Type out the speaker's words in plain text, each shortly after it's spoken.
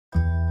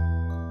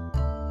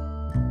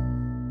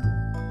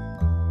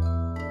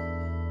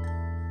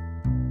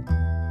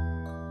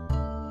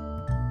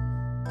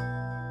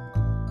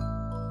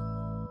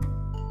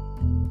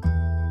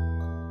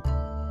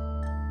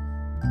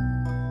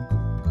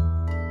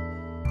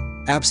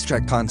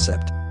Abstract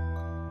concept.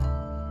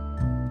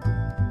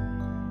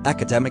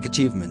 Academic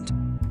achievement.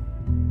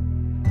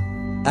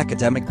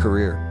 Academic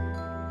career.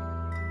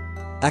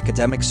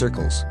 Academic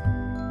circles.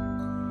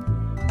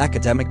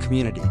 Academic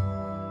community.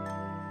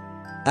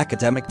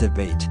 Academic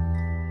debate.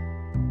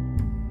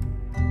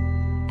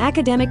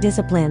 Academic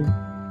discipline.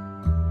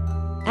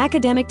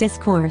 Academic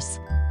discourse.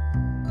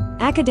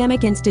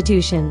 Academic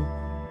institution.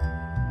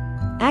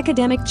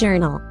 Academic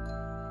journal.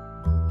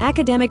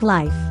 Academic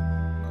life.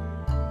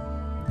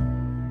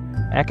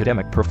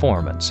 Academic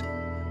performance.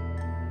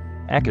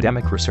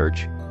 Academic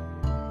research.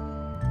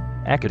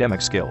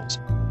 Academic skills.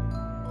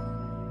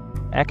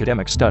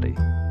 Academic study.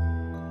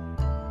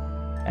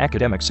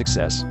 Academic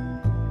success.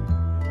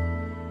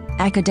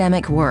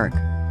 Academic work.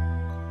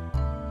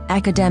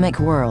 Academic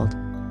world.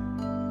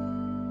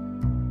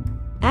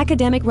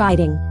 Academic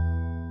writing.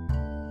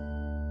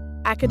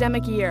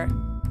 Academic year.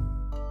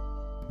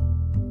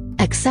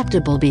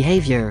 Acceptable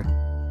behavior.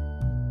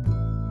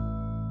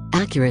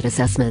 Accurate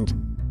assessment.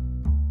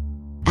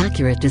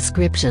 Accurate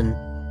description.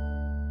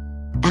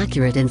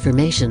 Accurate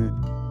information.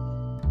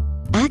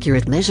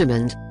 Accurate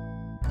measurement.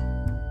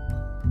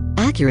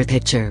 Accurate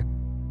picture.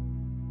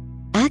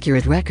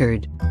 Accurate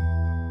record.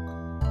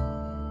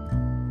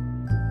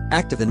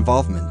 Active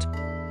involvement.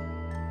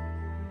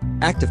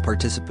 Active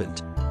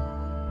participant.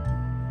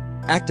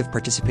 Active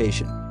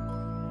participation.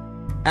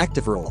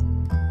 Active role.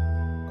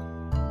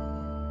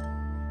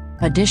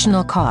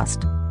 Additional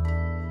cost.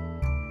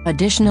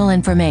 Additional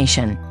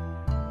information.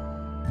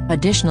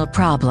 Additional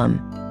problem.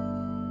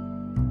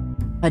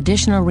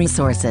 Additional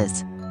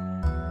resources.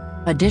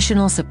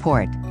 Additional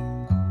support.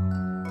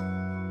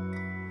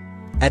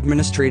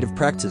 Administrative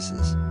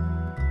practices.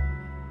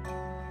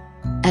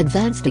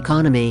 Advanced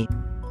economy.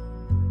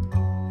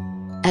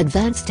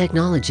 Advanced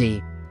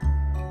technology.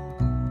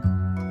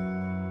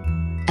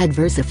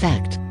 Adverse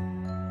effect.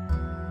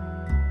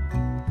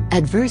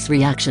 Adverse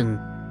reaction.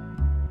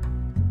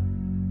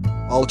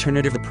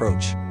 Alternative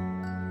approach.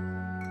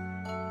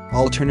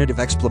 Alternative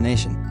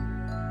explanation.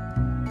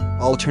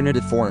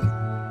 Alternative form.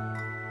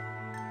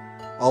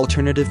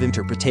 Alternative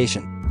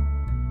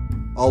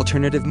interpretation.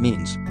 Alternative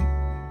means.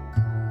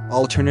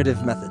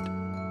 Alternative method.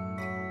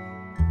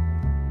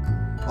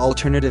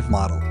 Alternative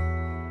model.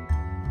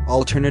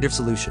 Alternative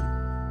solution.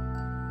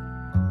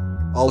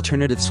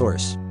 Alternative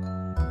source.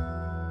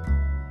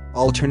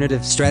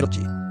 Alternative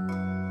strategy.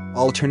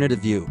 Alternative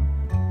view.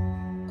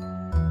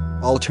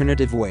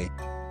 Alternative way.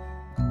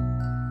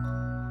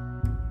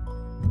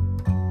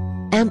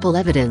 Ample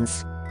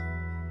evidence.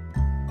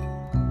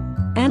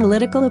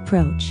 Analytical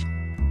approach.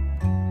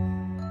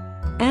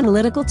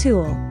 Analytical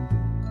tool.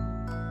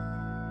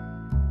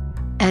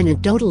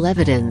 Anecdotal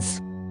evidence.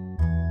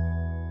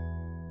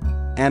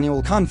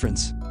 Annual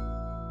conference.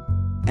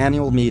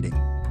 Annual meeting.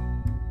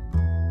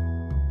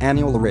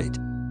 Annual rate.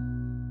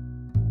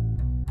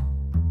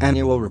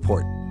 Annual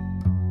report.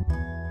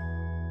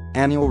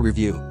 Annual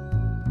review.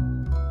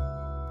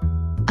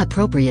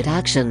 Appropriate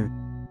action.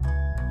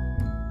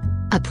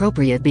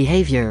 Appropriate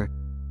behavior.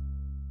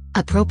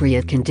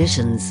 Appropriate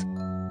conditions.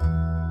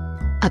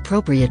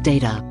 Appropriate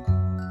data.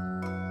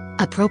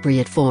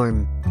 Appropriate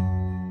form.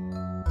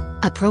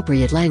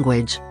 Appropriate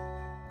language.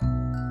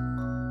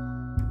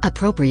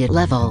 Appropriate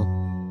level.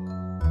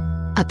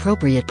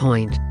 Appropriate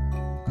point.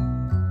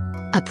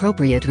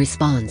 Appropriate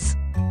response.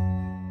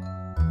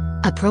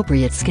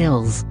 Appropriate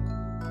skills.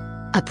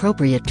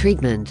 Appropriate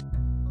treatment.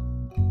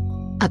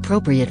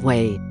 Appropriate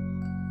way.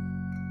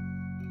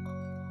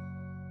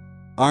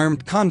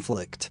 Armed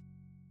conflict.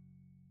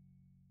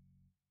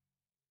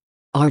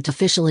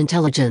 Artificial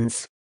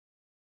intelligence.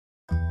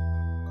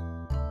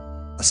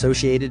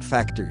 Associated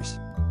factors.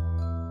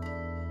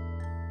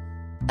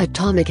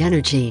 Atomic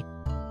energy.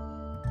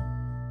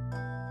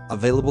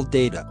 Available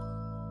data.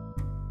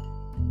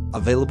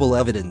 Available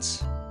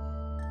evidence.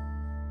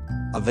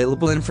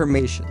 Available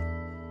information.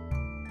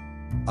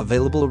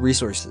 Available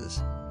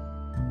resources.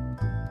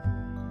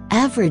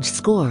 Average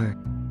score.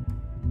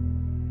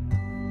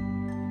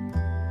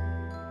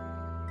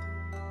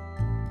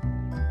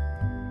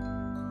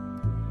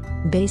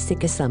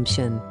 Basic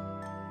assumption.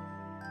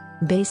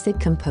 Basic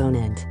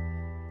component.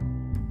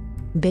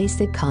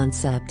 Basic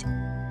concept.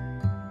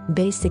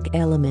 Basic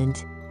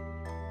element.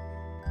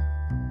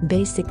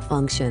 Basic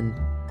function.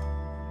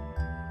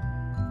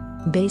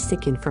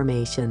 Basic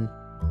information.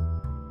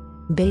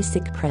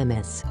 Basic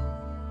premise.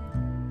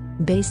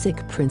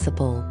 Basic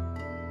principle.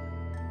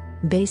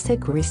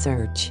 Basic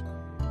research.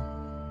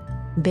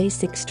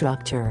 Basic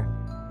structure.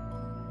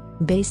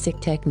 Basic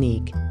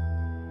technique.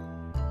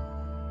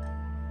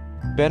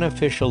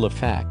 Beneficial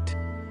effect.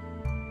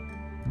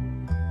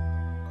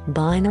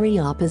 Binary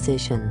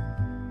opposition.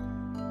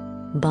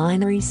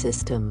 Binary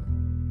system.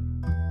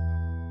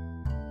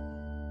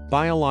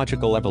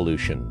 Biological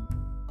evolution.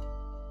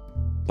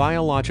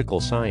 Biological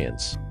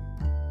science.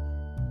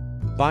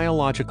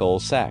 Biological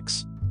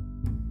sex.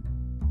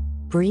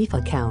 Brief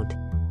account.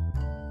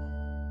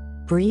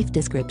 Brief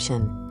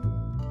description.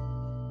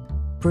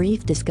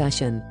 Brief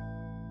discussion.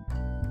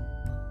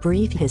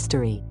 Brief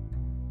history.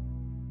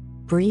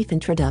 Brief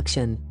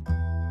introduction.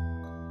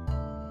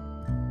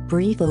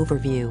 Brief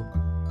overview.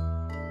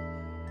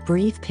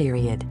 Brief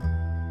period.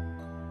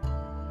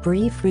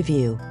 Brief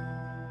review.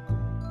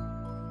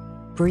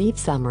 Brief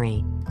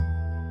summary.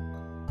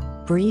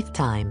 Brief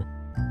time.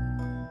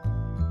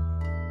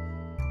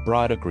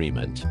 Broad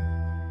agreement.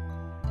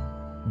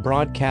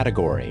 Broad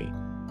category.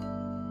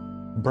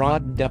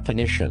 Broad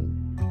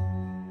definition.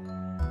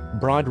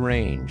 Broad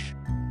range.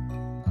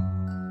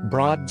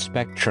 Broad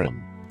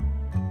spectrum.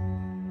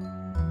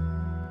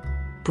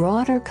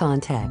 Broader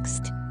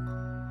context.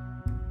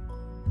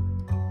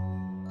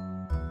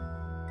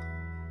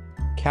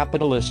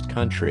 Capitalist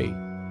country.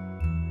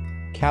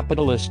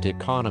 Capitalist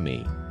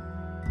economy.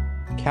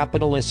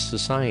 Capitalist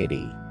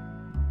society.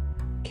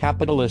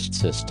 Capitalist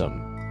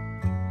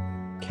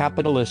system.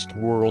 Capitalist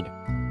world.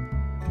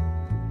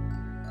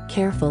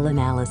 Careful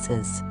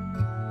analysis.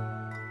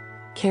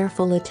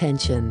 Careful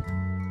attention.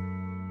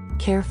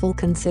 Careful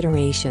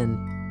consideration.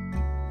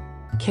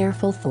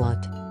 Careful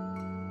thought.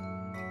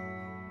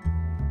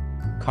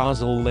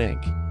 Causal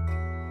link.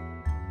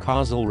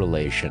 Causal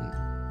relation.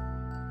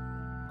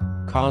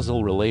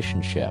 Causal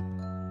relationship.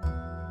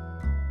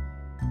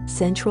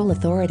 Central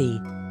authority.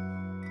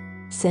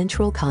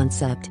 Central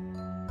concept.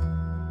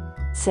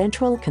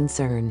 Central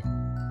concern.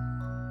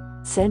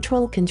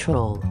 Central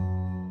control.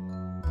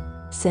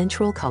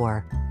 Central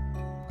core.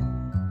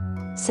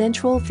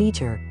 Central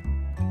feature.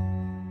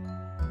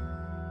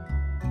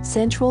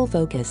 Central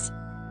focus.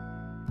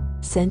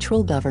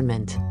 Central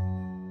government.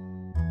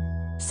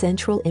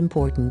 Central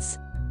importance.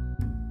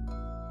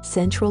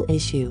 Central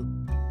issue.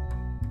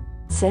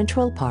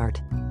 Central part.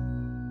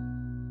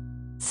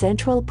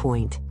 Central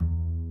point.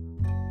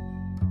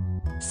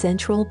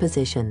 Central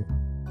position.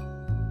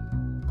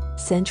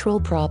 Central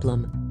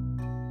problem.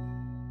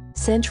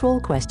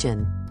 Central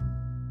question.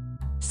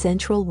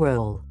 Central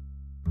role.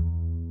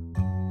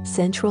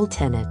 Central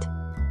tenet.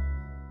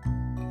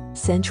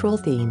 Central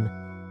theme.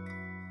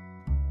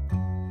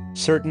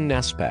 Certain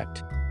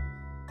aspect.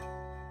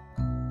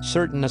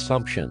 Certain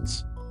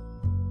assumptions.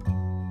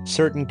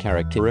 Certain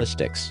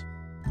characteristics.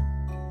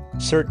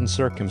 Certain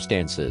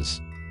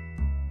circumstances.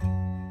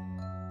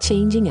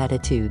 Changing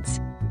attitudes.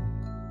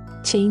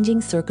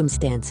 Changing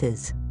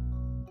circumstances.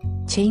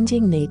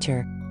 Changing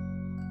nature.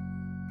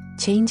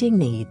 Changing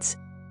needs.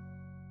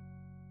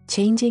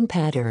 Changing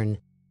pattern.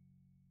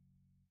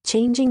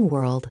 Changing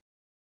world.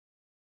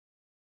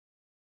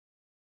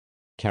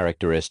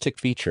 Characteristic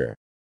feature.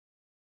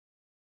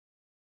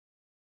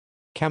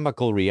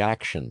 Chemical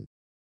reaction.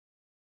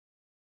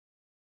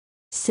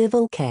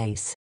 Civil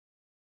case.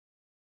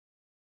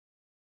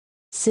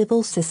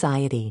 Civil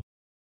society.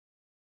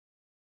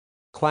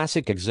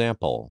 Classic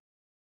example.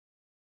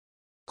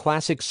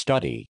 Classic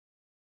study.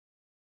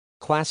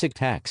 Classic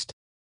text.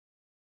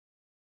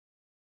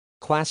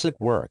 Classic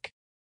work.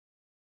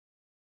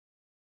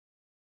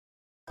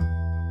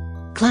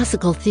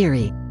 Classical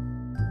theory.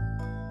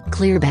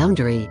 Clear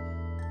boundary.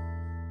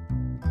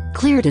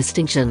 Clear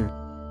distinction.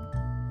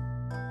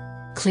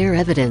 Clear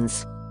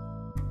evidence.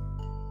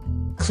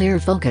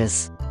 Clear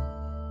focus.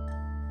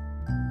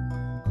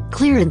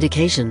 Clear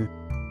indication.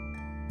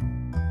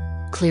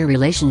 Clear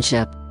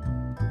relationship.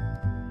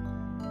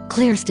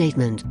 Clear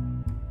statement.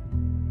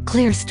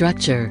 Clear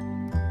structure.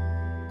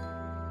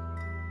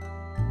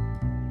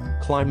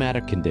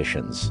 Climatic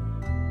conditions.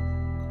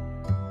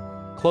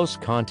 Close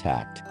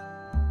contact.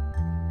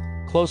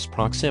 Close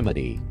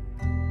proximity.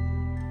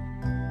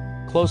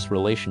 Close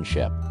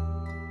relationship.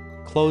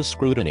 Close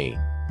scrutiny.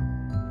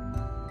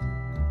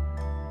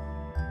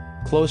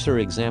 Closer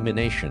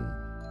examination.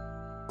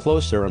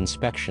 Closer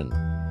inspection.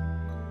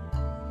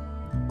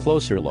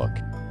 Closer look.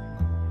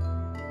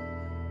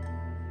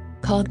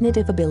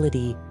 Cognitive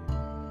ability.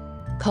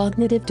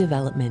 Cognitive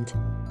development.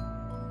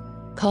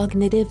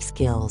 Cognitive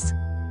skills.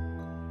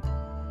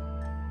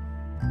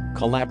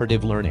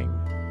 Collaborative learning.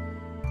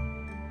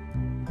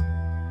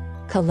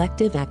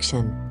 Collective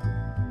action.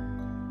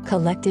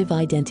 Collective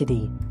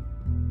identity.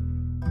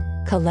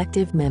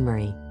 Collective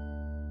memory.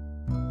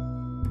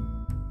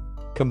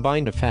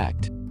 Combined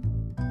effect.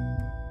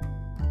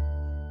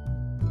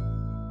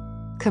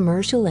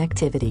 Commercial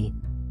activity.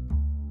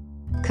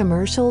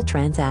 Commercial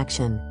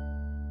transaction.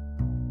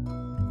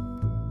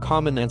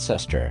 Common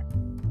ancestor.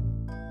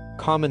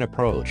 Common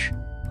approach.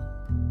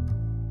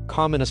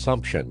 Common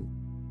assumption.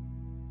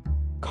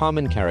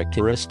 Common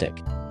characteristic.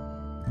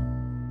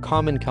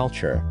 Common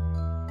culture.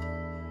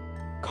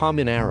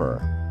 Common error.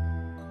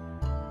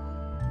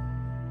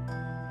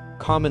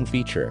 Common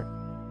feature.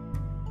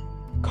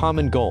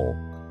 Common goal.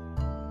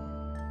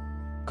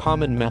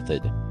 Common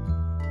method.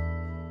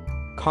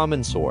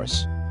 Common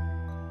source.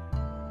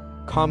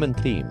 Common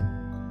theme.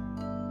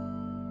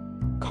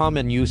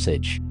 Common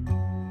usage.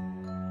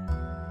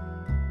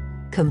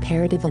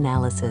 Comparative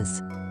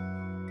analysis.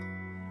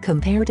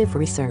 Comparative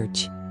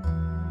research.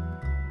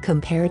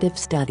 Comparative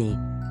study.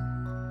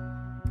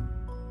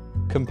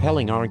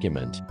 Compelling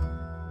argument.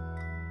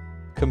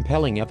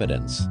 Compelling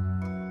evidence.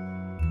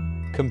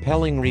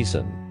 Compelling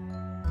reason.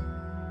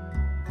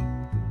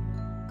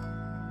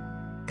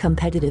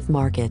 Competitive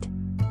market.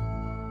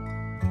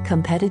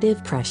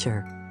 competitive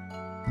pressure,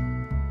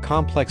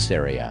 complex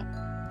area,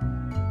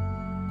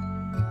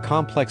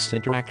 complex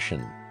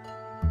interaction,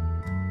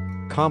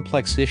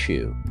 complex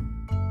issue,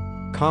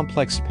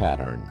 complex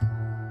pattern,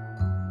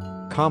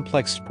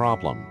 complex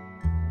problem,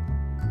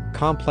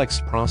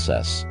 complex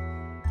process,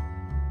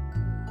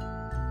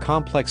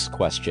 complex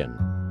question,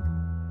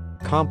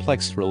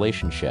 complex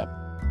relationship,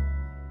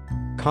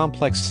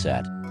 complex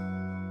set,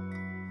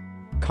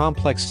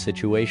 complex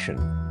situation,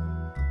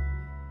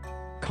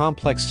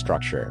 complex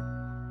structure,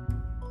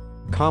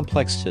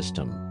 complex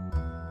system,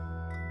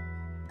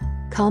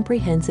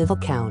 comprehensive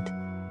account,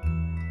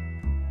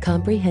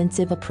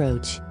 comprehensive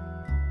approach,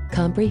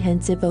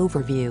 comprehensive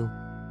overview,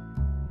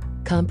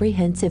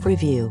 comprehensive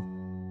review,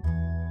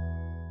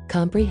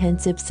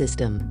 comprehensive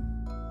system,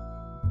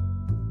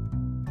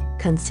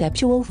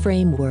 conceptual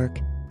framework,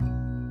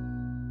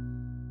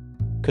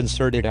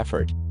 concerted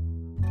effort,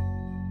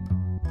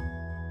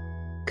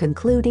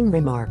 concluding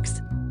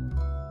remarks,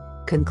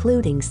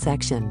 concluding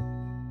section,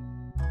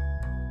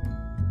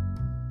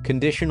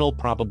 conditional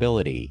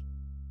probability,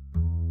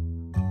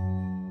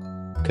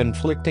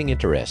 conflicting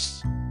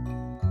interests,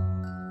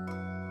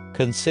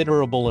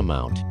 considerable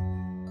amount,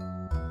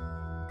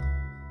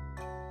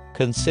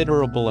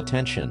 considerable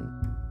attention,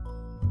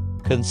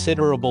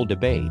 considerable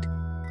debate,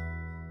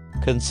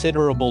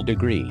 considerable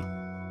degree,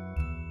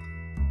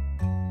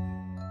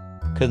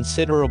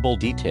 considerable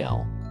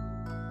detail,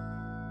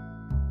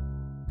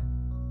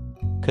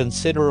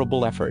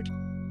 considerable effort,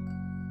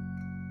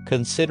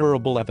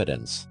 considerable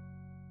evidence,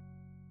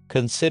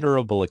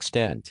 considerable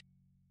extent,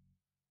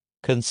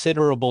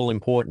 considerable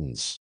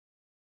importance,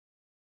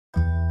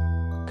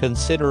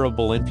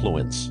 considerable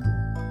influence,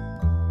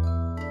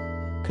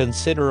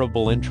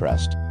 considerable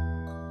interest,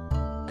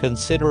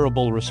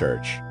 considerable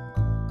research,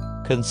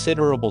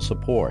 considerable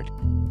support,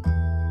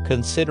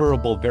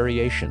 considerable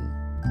variation,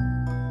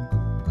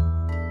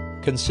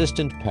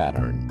 consistent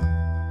pattern,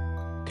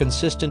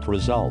 consistent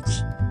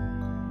results,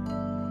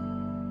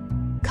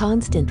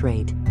 constant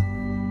rate,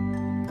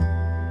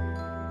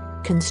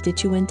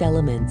 constituent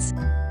elements,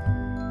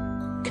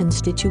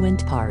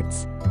 constituent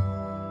parts,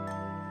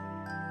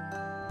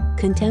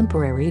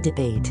 contemporary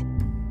debate,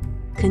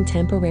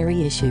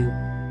 contemporary issue,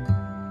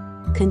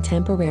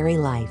 contemporary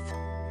life,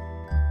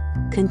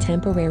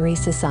 contemporary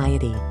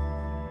society,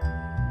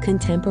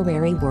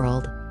 contemporary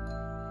world,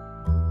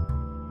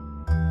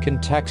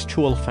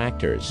 contextual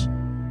factors,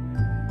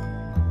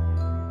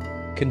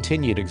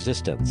 continued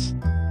existence,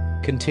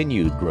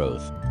 continued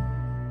growth,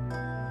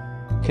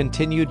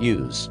 continued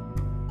use,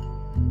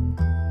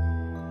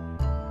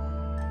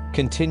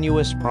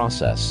 continuous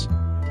process,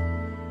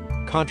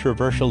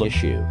 controversial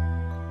issue,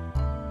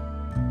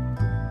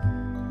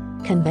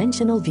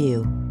 conventional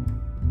view,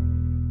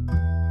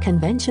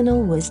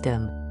 conventional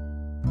wisdom,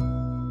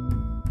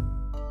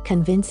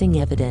 convincing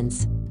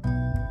evidence,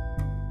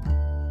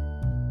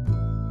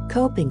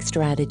 coping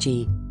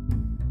strategy,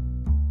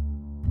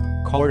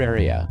 core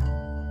area,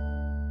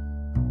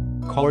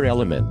 core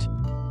element,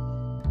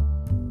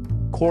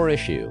 core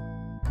issue,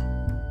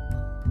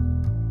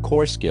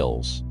 core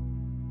skills,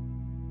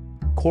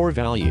 core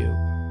value,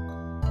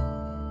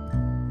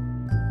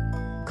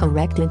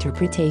 correct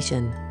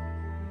interpretation,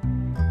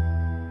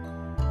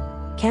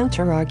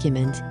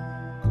 counter-argument,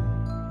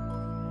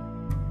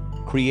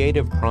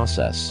 creative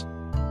process,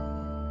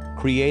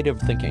 creative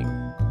thinking,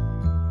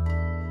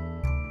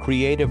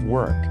 creative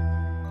work,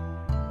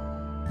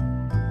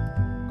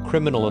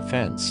 criminal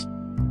offense,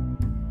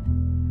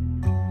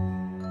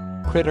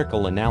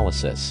 critical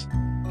analysis,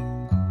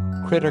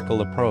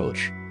 critical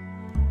approach,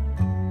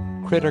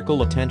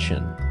 critical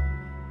attention,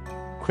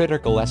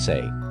 critical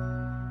essay,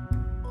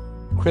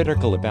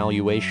 critical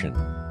evaluation,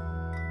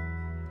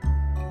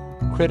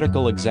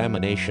 critical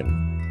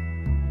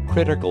examination,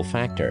 critical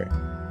factor,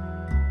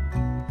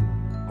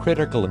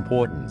 critical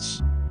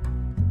importance,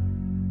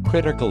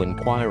 critical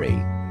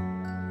inquiry,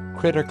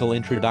 critical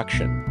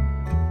introduction,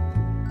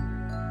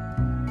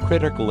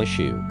 critical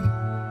issue,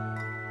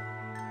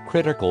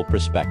 critical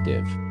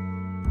perspective,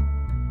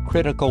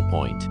 critical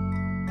point,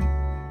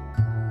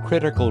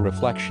 critical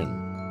reflection,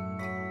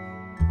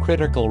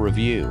 critical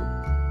review,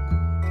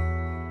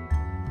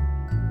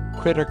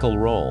 critical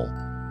role,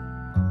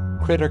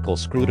 critical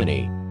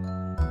scrutiny,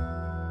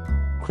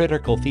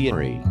 critical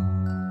theory,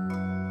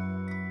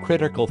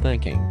 critical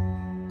thinking,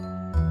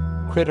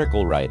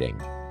 critical writing,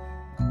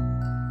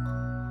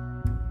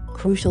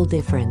 crucial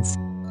difference,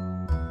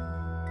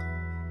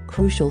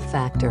 crucial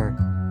factor,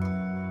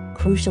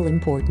 crucial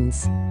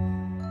importance,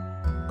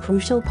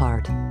 crucial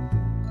part,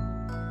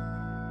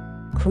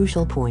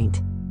 crucial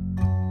point,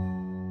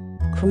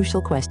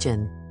 crucial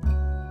question,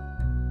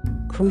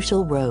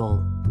 crucial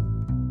role,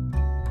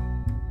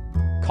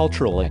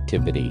 cultural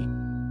activity,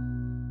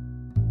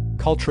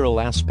 cultural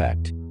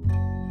aspect,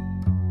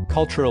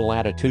 cultural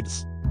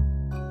attitudes,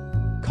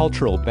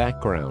 cultural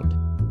background,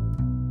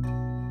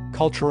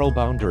 cultural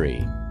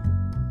boundary,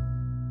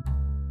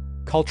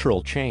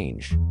 cultural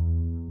change,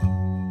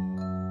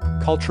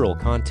 cultural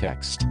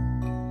context,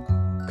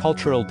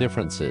 cultural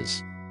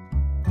differences,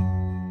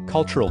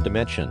 cultural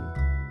dimension,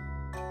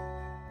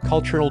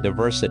 cultural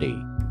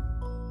diversity,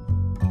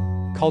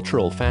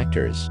 cultural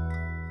factors,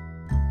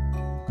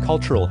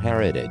 cultural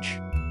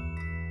heritage,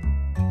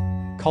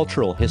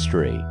 cultural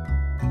history,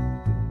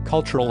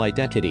 cultural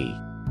identity,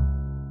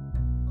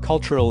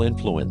 cultural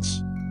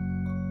influence,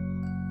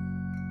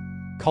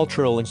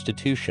 cultural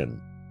institution,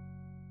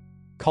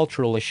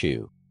 cultural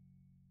issue,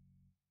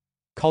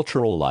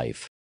 cultural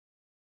life,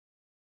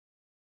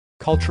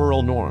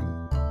 cultural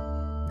norm,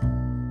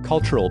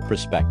 cultural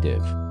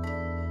perspective,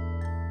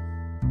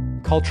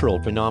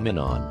 cultural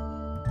phenomenon,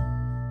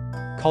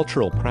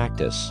 cultural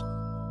practice,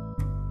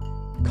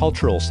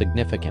 cultural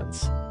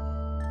significance,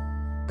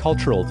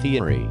 cultural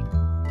theory,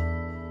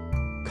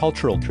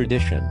 cultural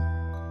tradition,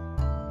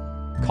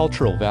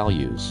 cultural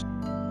values,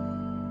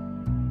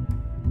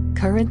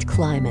 current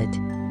climate,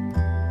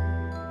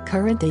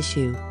 current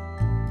issue,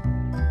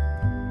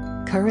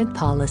 current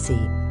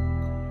policy,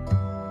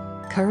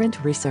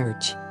 current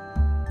research,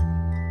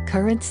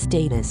 current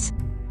status,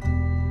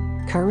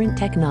 current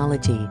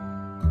technology,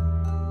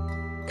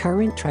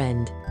 current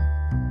trend.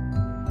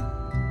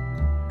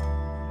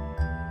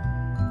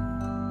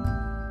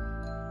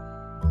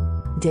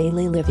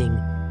 Daily living,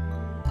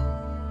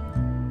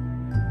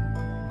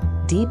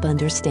 deep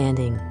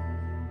understanding,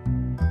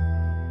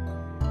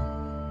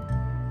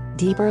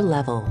 deeper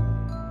level,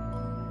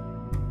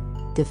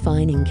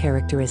 defining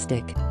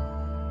characteristic,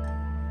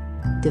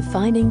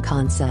 defining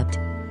concept,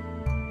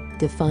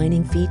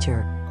 defining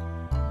feature,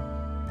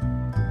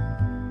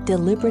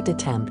 deliberate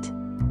attempt,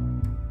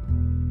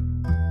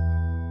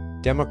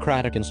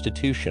 democratic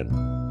institution,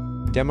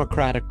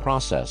 democratic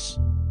process,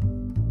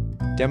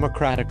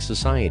 democratic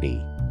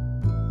society,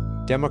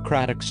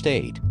 democratic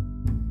state,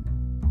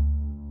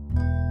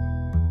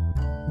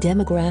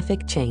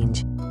 demographic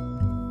change,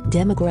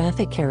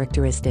 demographic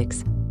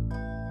characteristics,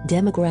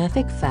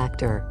 demographic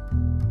factor,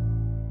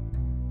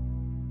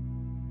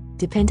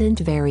 dependent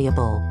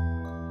variable,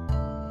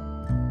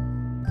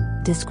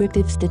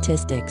 descriptive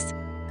statistics,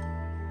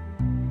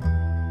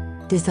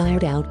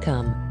 desired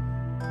outcome,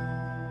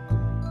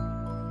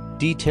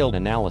 detailed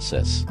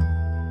analysis,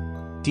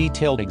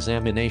 detailed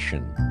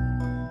examination,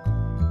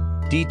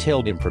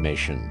 detailed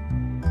information,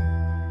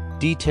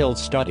 detailed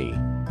study,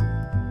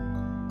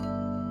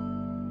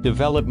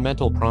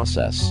 developmental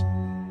process,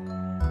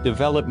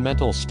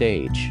 developmental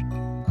stage,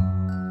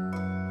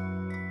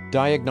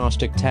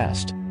 diagnostic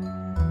test,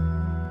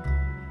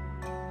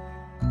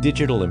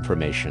 digital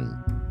information,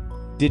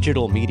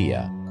 digital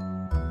media,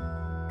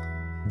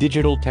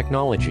 digital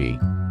technology,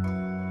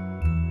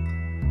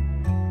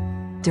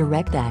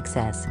 direct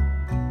access,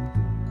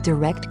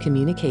 direct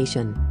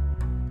communication,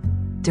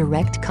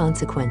 direct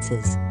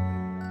consequences,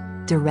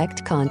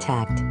 direct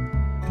contact,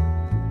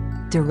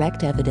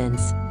 direct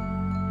evidence,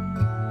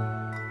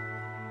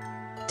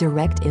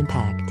 direct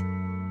impact,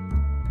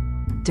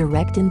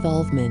 direct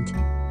involvement,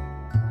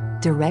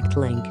 direct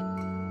link,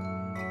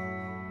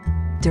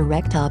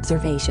 direct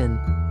observation,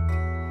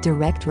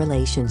 direct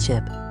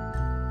relationship,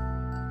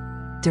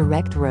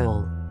 direct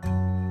role,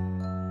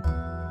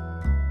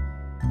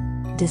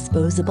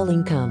 disposable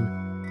income,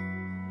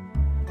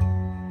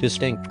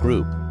 distinct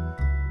group,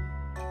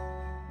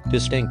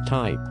 distinct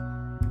type,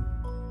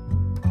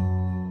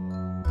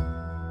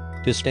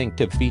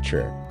 distinctive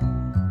feature,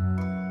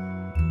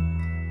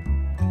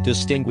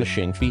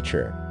 distinguishing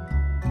feature,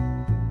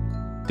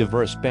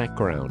 diverse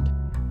background,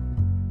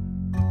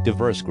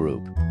 diverse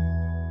group,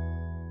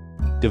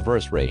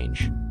 diverse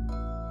range,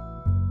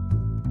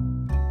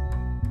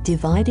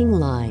 dividing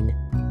line,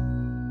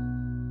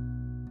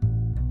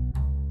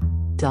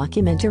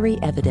 documentary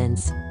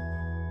evidence,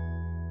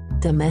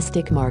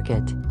 domestic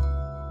market,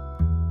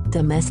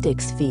 domestic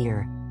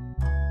sphere,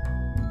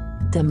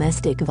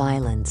 domestic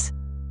violence,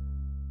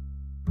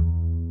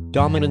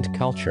 dominant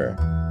culture,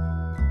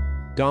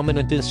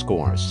 dominant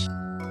discourse,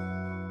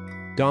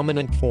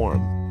 dominant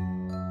form,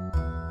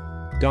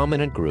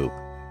 dominant group,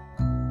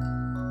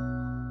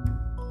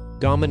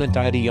 dominant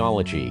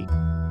ideology,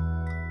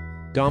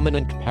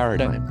 dominant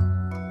paradigm,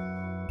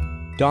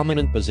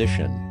 dominant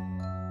position,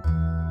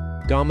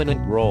 dominant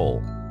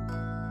role,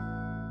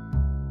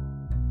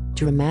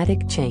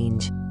 dramatic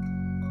change,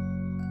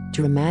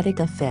 dramatic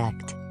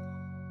effect,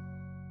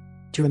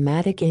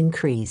 dramatic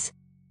increase,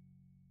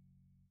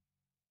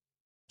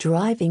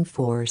 driving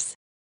force,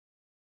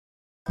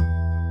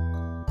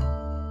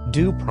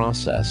 due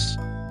process,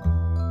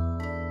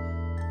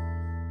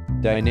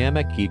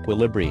 dynamic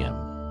equilibrium,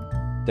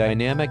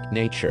 dynamic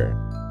nature,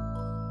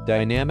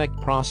 dynamic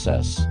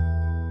process,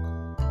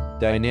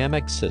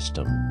 dynamic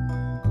system,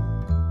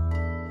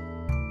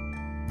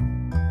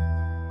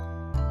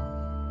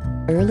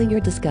 earlier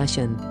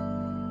discussion,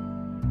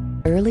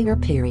 earlier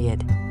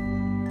period,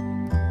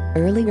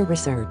 earlier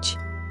research,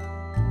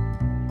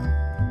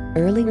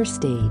 earlier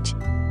stage,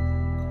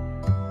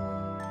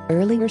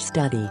 earlier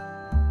study,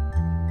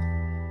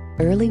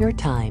 earlier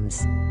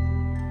times,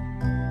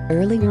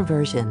 earlier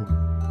version,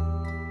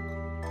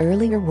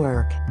 earlier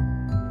work,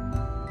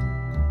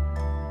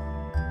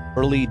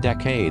 early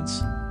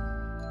decades,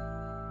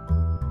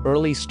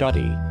 early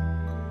study,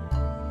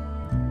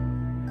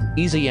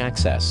 easy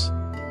access,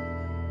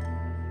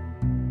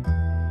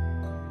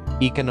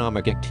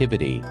 economic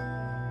activity,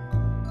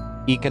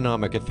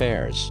 economic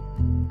affairs,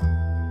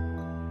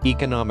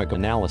 economic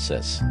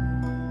analysis,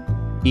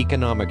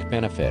 economic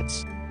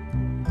benefits,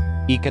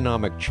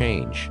 economic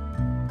change,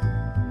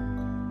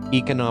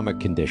 economic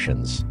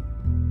conditions,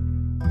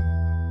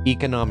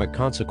 economic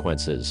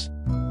consequences,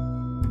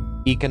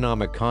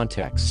 economic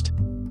context,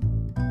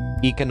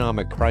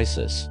 economic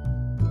crisis,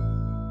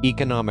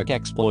 economic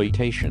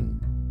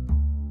exploitation,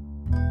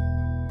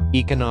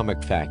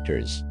 economic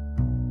factors,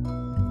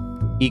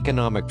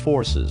 economic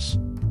forces,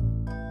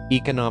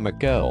 economic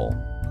goal,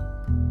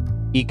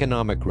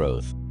 economic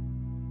growth,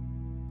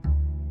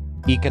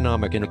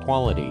 economic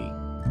inequality,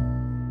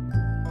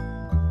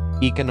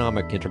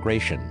 economic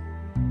integration,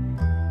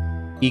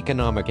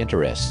 economic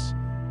interests,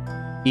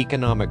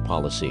 economic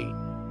policy,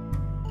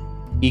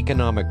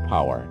 economic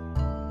power,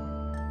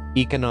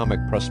 economic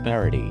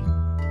prosperity,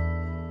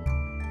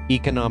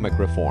 economic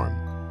reform,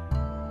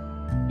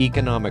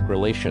 economic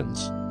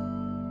relations,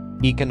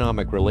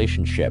 economic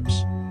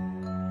relationships,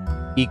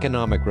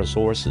 economic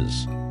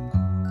resources,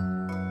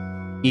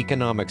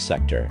 economic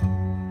sector,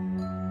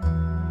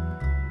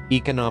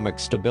 economic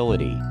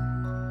stability,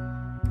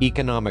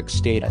 economic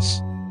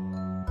status,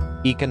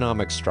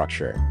 economic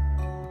structure,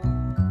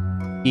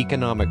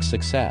 economic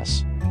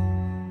success,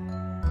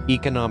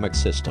 economic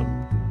system,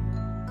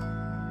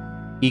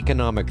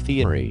 economic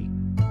theory,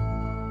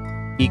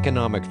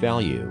 economic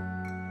value,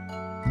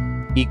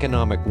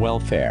 economic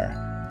welfare,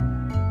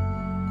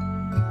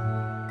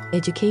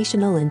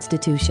 educational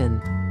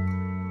institution,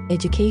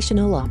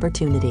 educational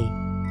opportunity,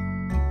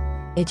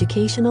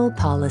 educational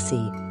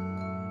policy,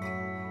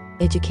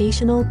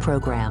 educational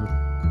program,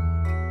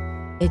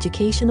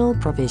 educational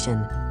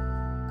provision,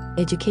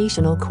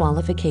 educational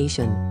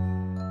qualification,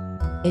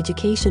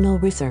 educational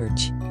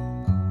research,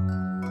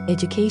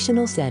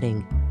 educational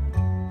setting,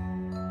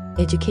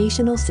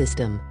 educational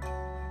system,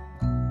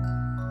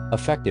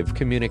 effective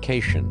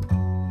communication,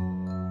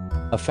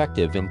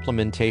 effective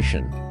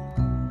implementation,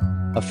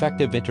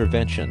 effective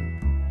intervention,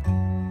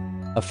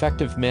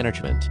 effective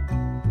management,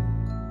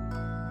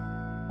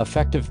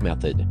 effective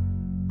method,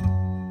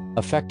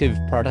 effective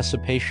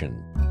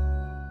participation,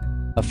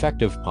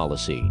 effective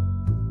policy,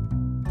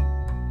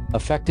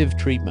 effective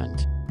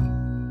treatment,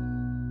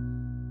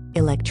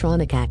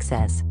 electronic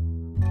access,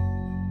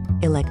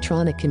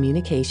 electronic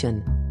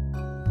communication,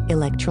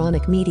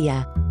 electronic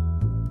media,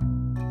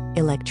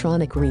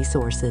 electronic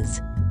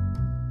resources,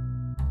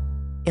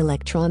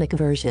 electronic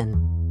version,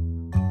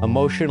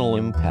 emotional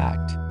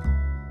impact,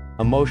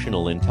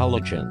 emotional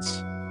intelligence,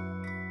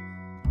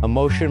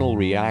 emotional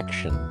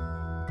reaction,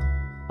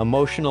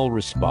 emotional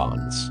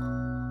response,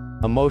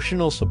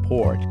 emotional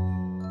support,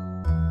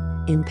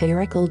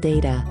 empirical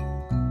data,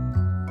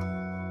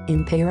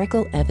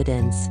 empirical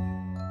evidence,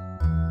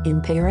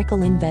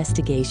 empirical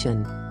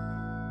investigation,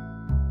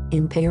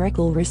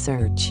 empirical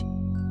research,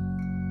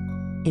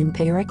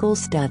 empirical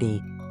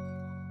study,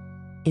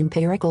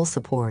 empirical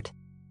support,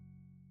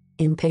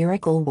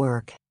 empirical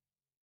work,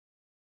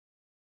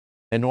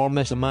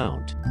 enormous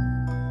amount,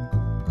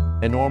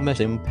 enormous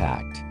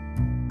impact,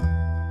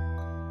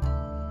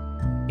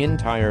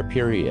 entire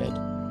period,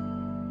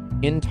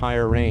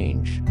 entire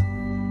range,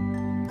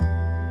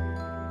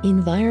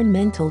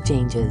 environmental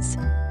changes,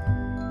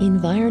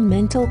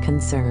 environmental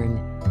concern,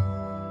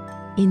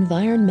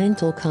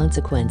 environmental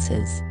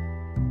consequences,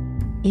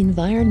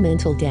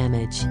 environmental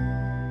damage,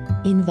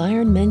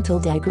 environmental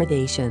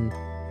degradation,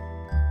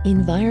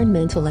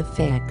 environmental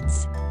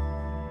effects,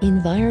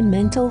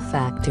 environmental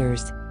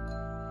factors,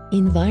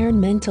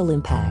 environmental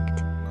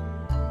impact,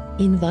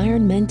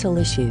 environmental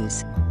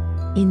issues,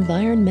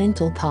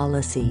 environmental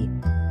policy,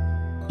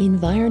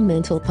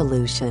 environmental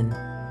pollution,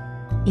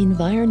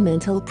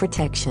 environmental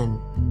protection,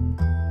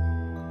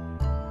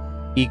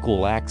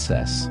 equal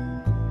access,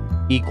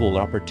 equal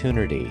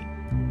opportunity,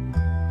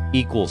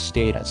 equal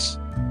status,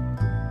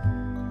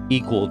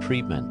 equal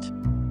treatment,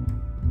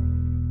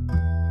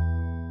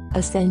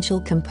 essential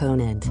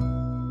component,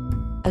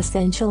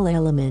 essential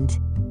element,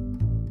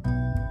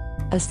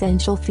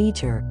 essential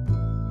feature,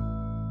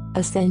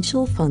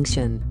 essential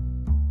function,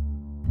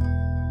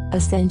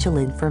 essential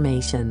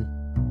information,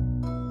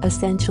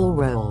 essential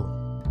role,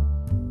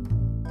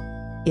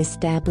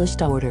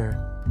 established order,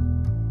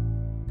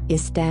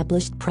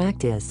 established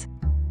practice,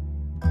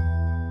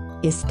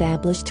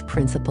 established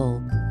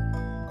principle,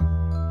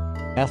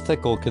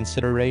 ethical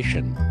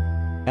consideration,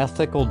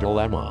 ethical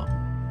dilemma,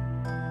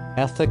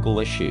 ethical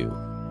issue,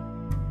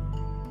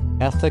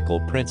 ethical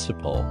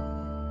principle,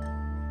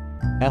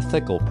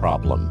 ethical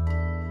problem,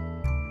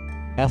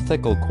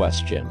 ethical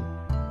question,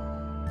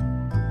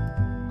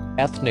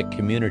 ethnic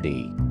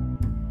community,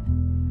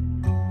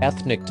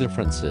 ethnic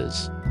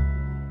differences,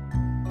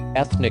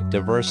 ethnic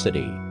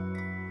diversity,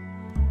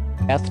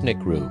 ethnic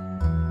group,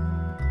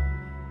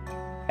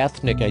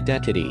 ethnic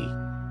identity,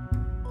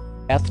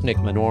 ethnic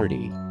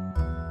minority,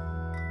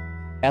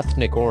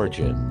 ethnic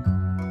origin,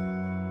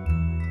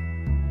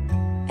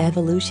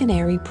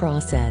 evolutionary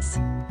process,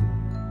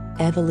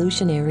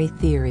 evolutionary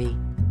theory,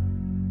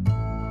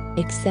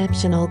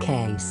 exceptional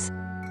case,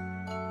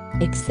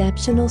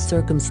 exceptional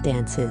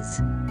circumstances,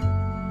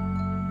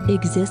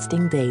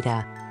 existing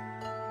data,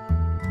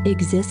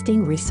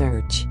 existing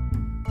research,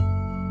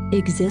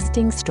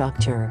 existing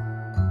structure,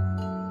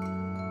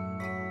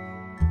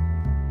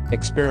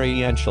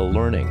 experiential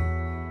learning,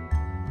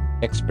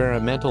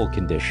 experimental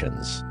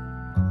conditions,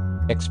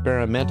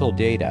 experimental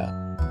data,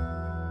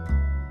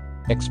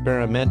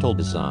 experimental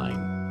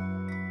design,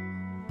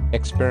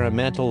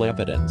 experimental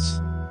evidence,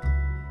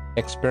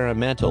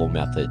 experimental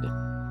method,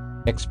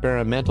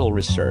 experimental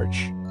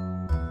research,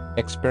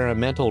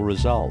 experimental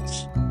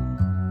results,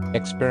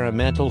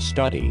 experimental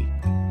study,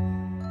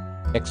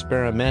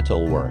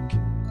 experimental work,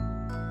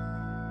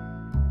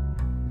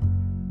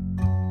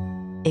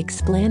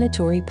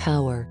 explanatory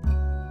power,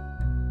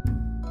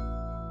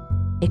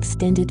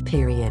 extended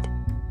period,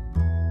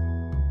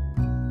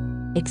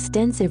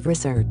 extensive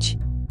research,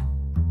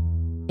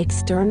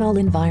 external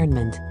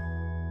environment,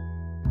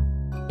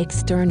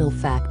 external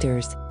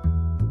factors,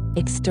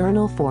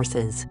 external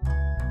forces,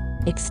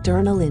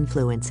 external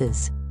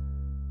influences,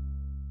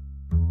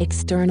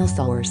 external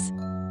source,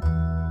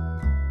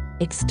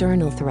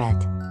 external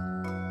threat,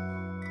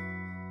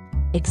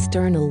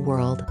 external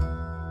world,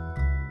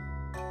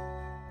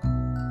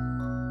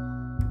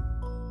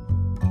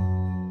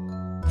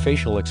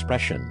 facial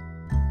expression,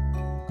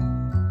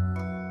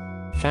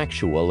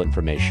 factual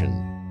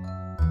information,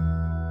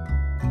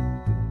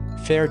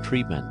 fair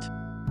treatment,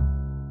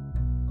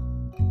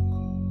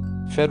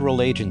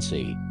 federal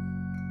agency,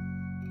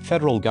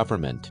 federal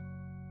government,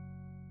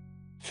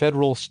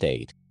 federal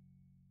state,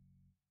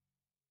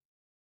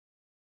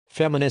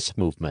 feminist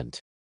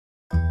movement,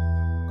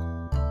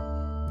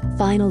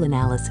 final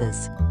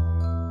analysis,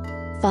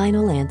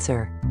 final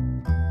answer,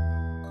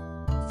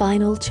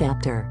 final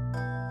chapter,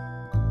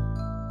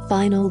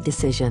 final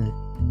decision,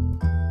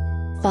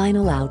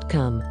 final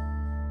outcome,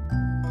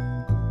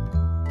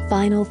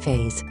 final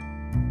phase,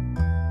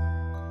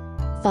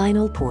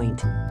 final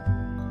point,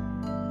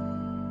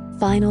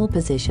 final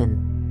position,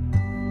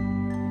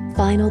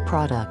 final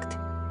product,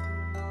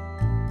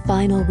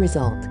 final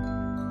result,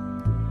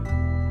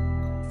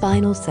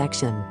 final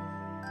section,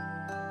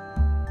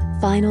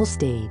 final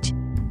stage,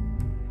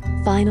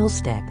 final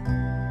step,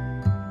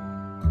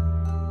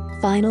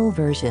 final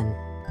version,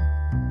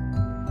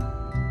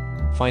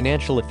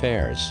 financial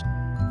affairs,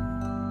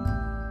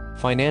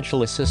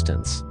 financial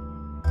assistance,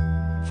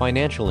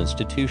 financial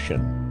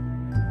institution,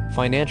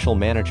 financial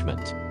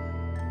management,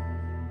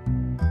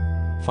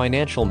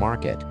 financial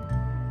market,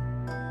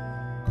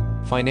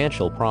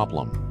 financial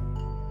problem,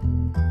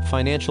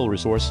 financial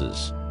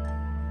resources,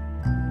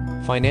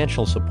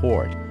 financial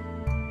support,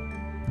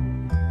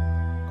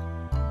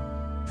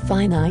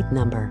 finite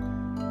number,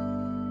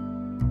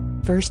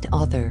 first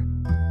author,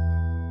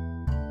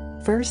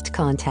 first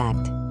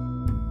contact,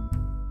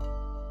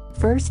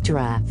 first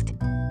draft,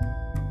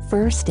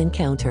 first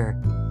encounter,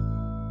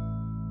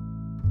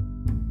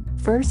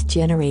 first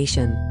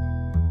generation,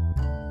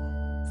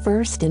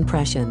 first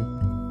impression,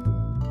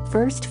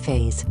 first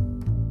phase,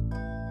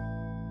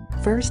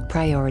 first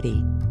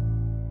priority,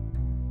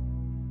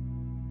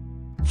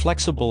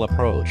 flexible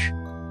approach,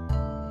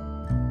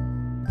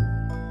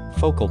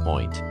 focal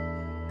point,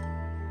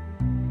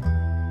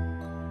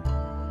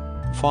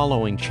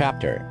 following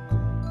chapter,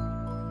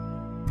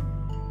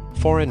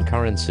 foreign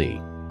currency,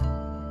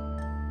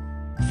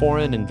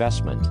 foreign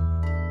investment,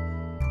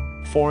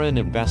 foreign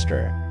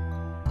investor,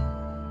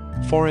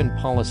 foreign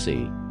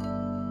policy,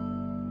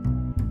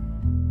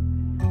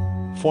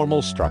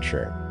 formal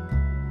structure,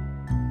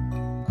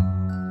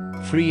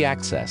 free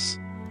access,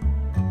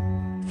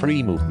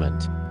 free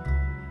movement,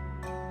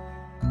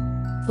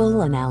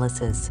 full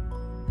analysis,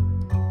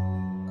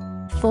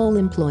 full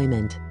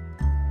employment,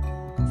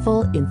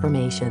 full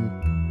information,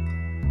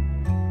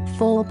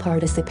 full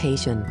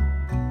participation,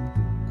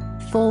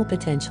 full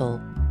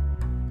potential,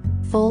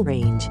 full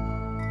range,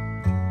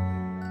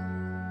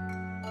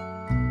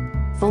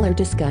 fuller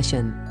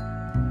discussion,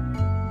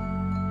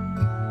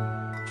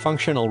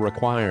 functional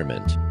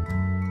requirement,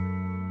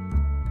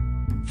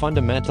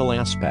 fundamental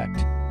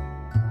aspect,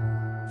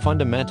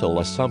 fundamental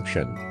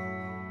assumption,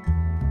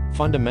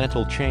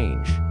 fundamental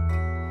change,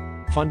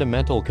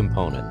 fundamental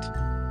component,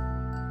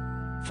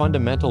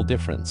 fundamental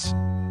difference,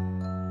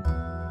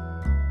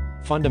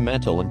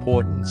 fundamental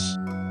importance,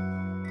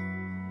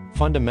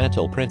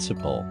 fundamental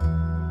principle,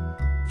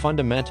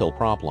 fundamental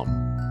problem,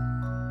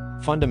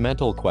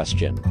 fundamental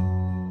question,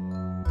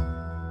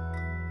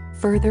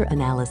 further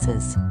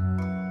analysis,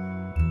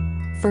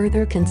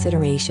 further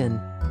consideration,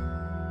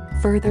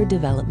 further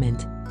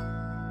development,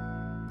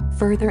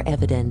 further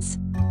evidence,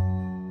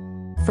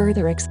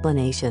 further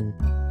explanation,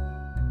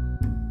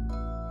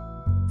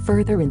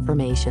 further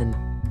information,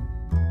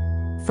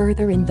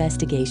 further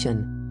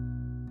investigation,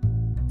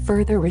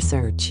 further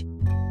research,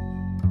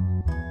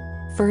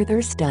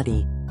 further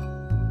study,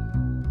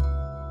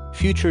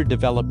 future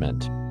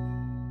development,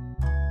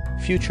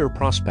 future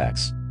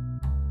prospects,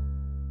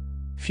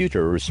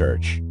 future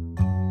research,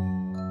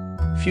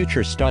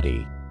 future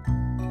study,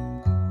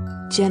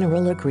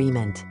 general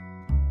agreement,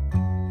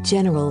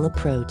 general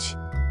approach,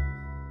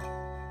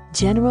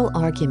 general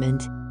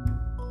argument,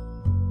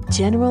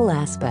 general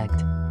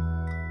aspect,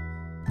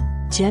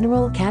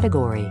 general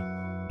category,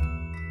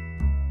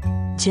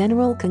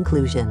 general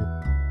conclusion,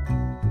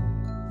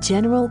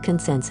 general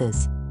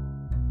consensus,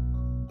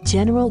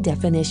 general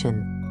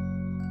definition,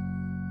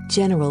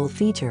 general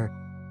feature,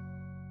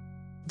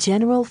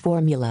 general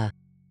formula,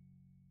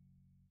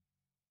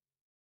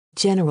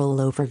 general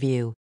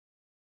overview,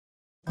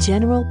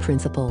 general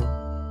principle,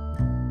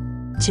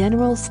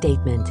 general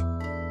statement,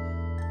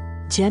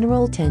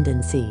 general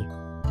tendency,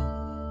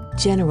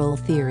 general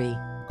theory,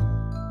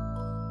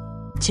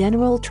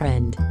 general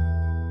trend,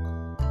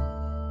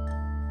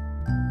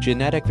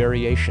 genetic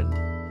variation,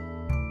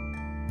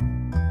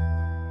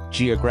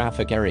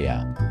 geographic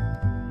area,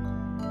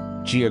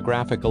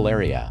 geographical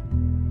area,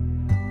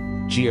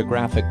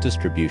 geographic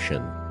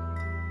distribution,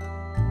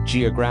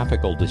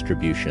 geographical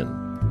distribution,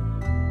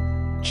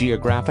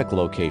 geographic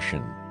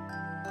location,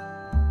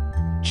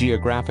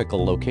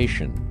 geographical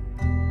location,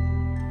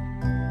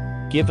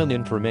 given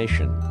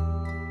information,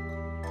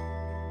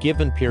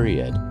 given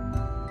period,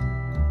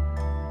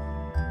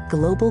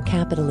 global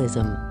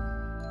capitalism,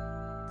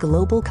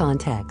 global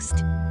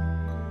context,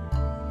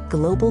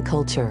 global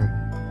culture,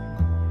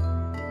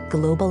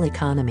 global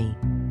economy,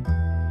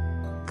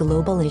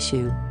 global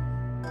issue,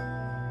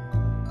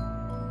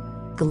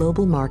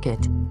 global market,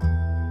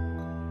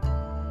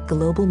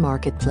 global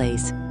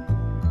marketplace,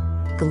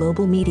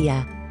 global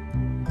media,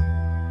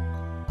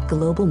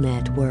 global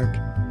network,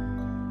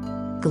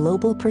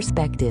 global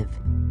perspective,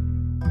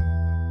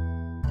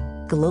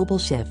 global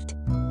shift,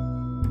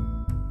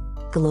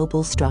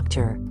 global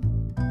structure,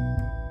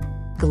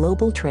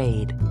 global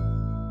trade,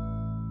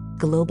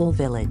 global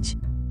village,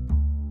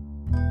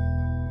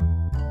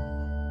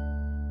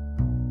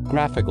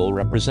 graphical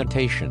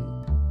representation,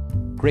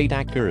 great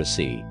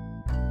accuracy,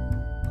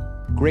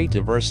 great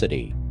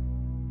diversity,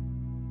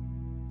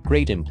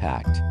 great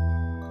impact,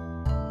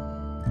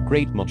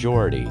 great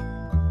majority,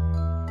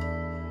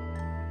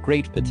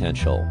 great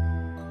potential,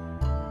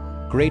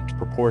 great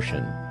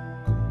proportion,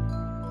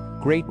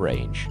 great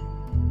range,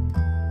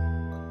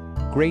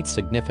 great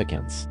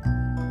significance,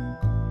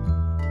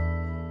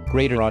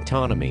 greater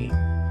autonomy,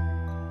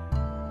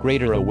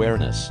 greater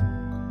awareness,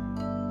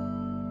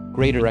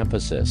 greater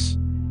emphasis,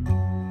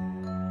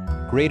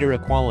 greater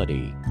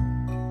equality,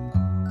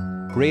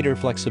 greater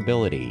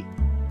flexibility,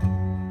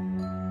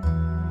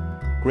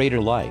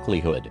 greater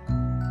likelihood,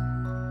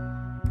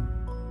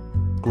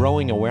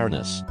 growing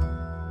awareness,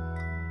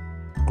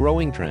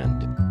 growing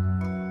trend,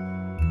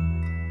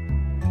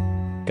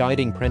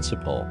 guiding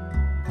principle,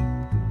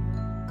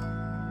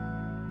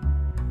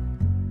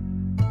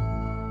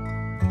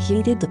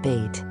 heated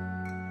debate,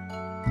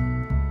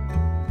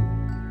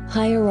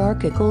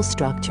 hierarchical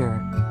structure,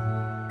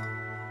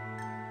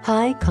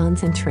 high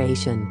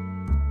concentration,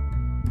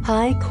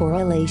 high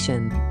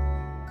correlation,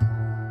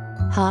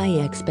 high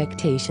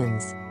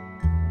expectations,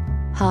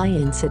 high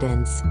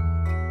incidence,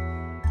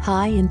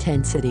 high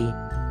intensity,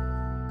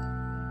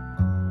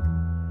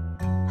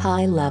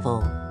 high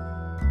level,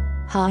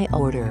 high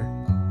order,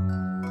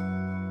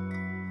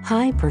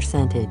 high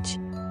percentage,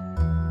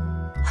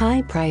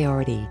 high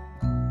priority,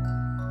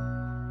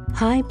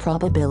 high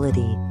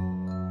probability,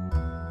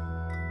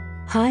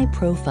 high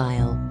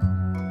profile,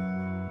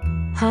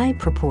 high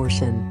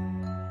proportion,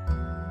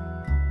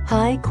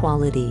 high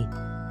quality,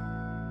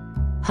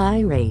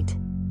 high rate,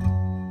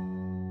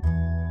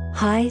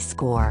 high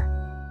score,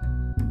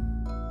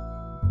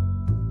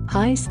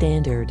 high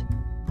standard,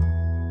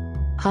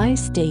 high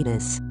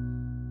status,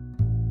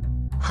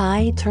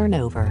 high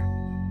turnover,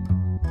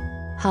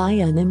 high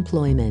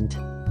unemployment,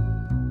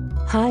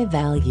 high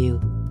value,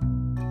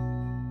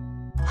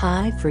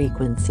 high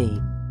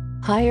frequency,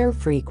 higher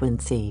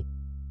frequency,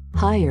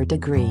 higher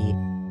degree,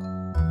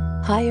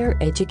 higher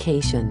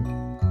education,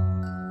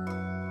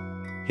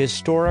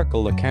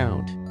 historical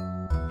account,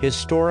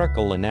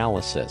 historical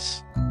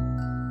analysis,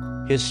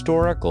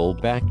 historical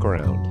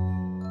background,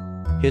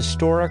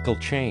 historical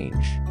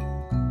change,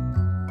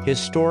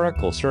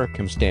 historical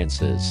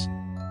circumstances,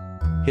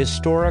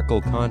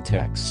 historical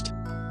context,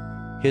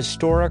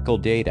 historical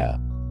data,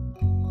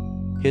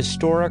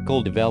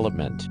 historical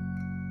development,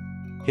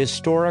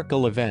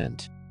 historical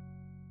event,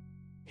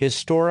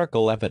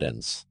 historical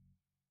evidence,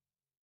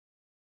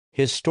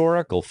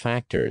 historical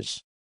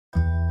factors,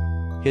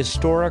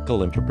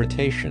 historical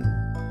interpretation,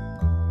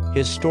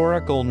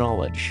 historical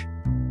knowledge,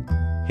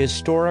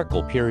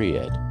 historical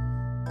period,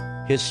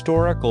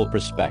 historical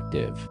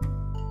perspective,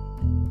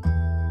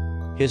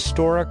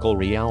 historical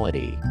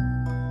reality,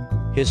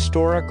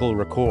 historical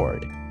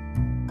record,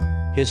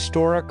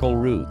 historical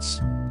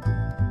roots,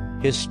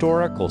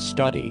 historical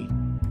study,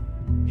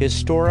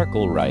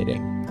 historical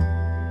writing,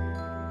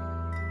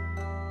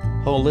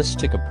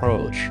 holistic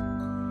approach,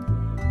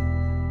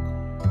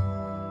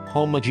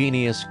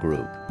 homogeneous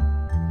group,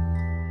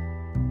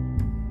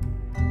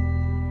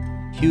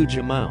 huge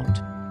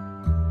amount,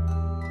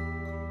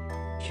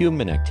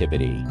 human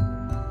activity,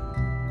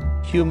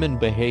 human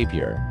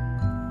behavior,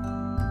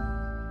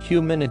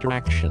 human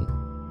interaction,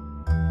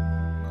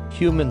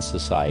 human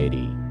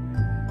society,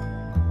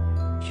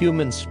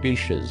 human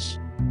species,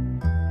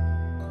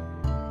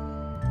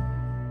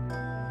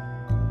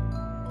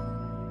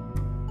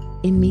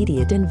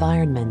 immediate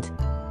environment,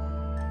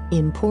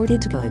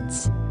 imported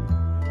goods,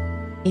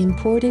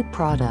 imported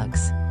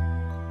products,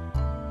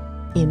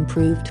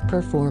 improved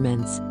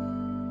performance,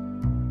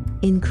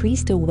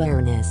 increased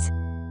awareness,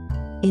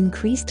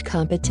 increased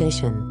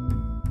competition,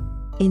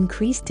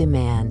 increased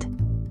demand,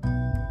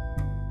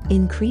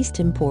 increased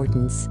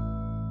importance,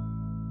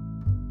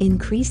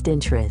 increased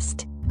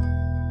interest,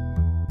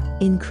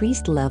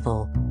 increased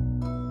level,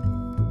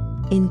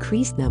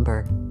 increased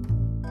number,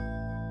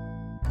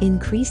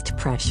 increased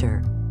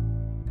pressure,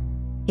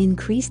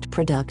 increased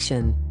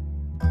production,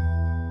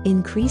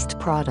 increased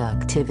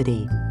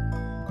productivity,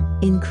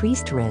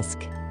 increased risk,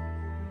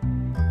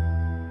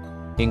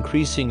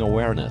 increasing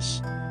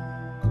awareness,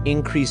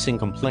 increasing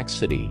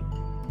complexity,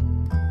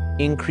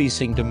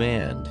 increasing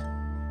demand,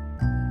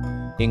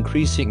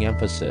 increasing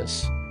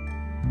emphasis,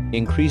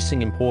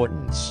 increasing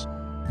importance,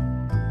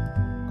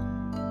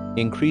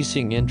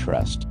 increasing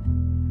interest,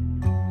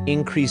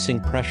 increasing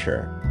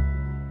pressure,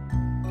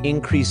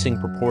 increasing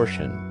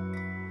proportion,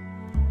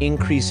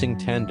 increasing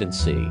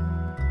tendency,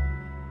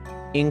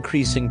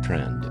 increasing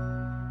trend,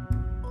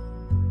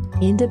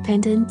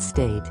 independent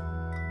state,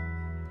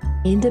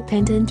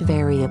 independent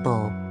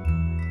variable,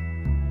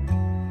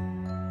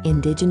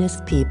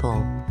 indigenous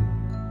people,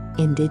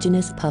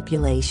 indigenous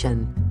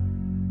population,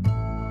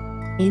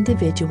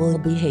 individual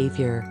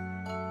behavior,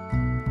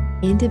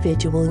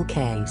 individual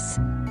case,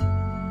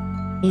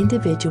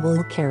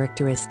 individual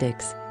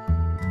characteristics,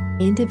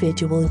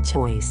 individual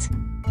choice,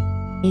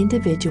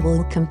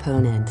 individual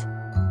component,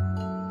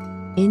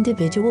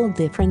 individual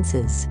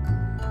differences,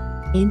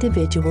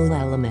 individual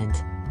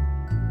element,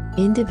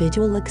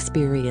 individual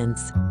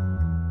experience,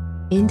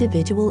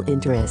 individual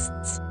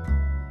interests,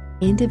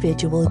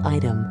 individual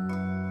item,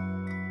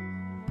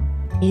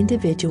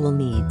 individual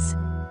needs,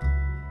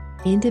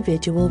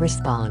 individual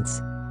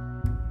response,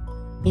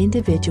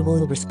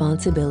 individual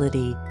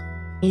responsibility,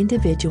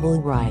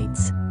 individual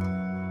rights,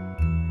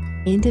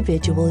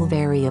 individual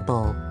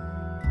variable,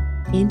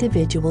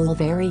 individual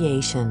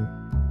variation,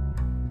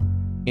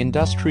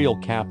 industrial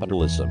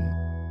capitalism,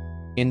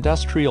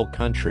 industrial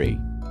country,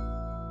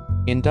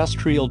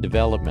 industrial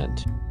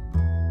development,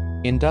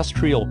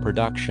 industrial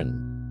production,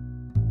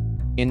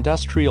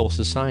 industrial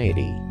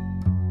society,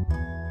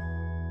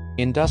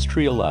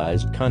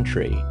 industrialized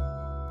country,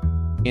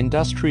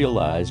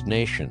 industrialized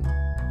nation,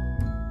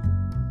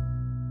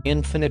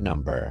 infinite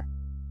number,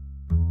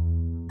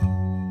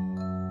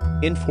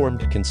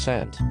 informed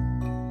consent,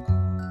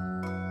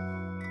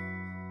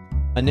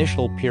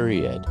 initial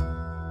period,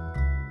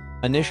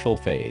 initial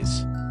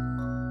phase,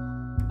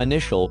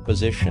 initial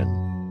position,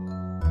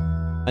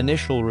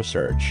 initial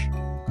research,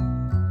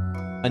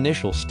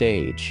 initial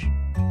stage,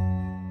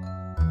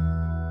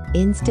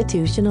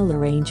 institutional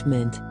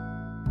arrangement,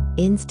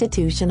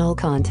 institutional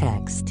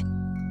context,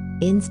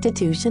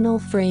 institutional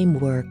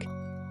framework,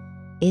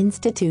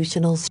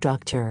 institutional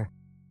structure,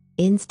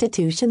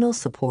 institutional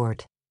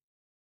support,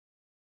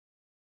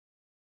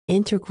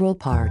 integral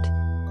part,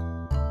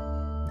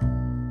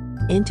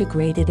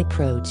 integrated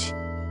approach,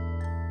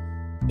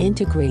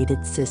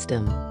 integrated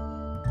system,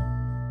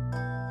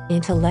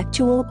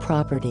 intellectual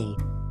property,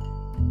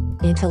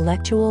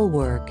 intellectual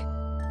work,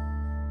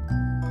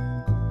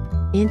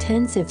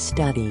 intensive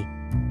study,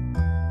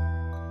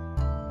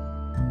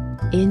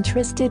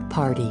 interested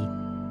party,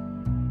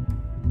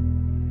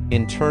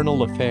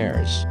 internal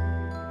affairs,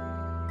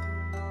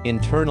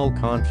 internal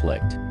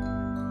conflict,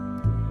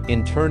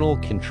 internal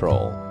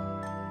control,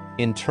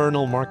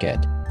 internal market,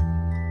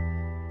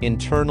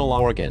 internal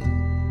organ,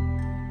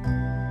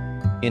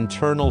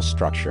 internal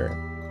structure,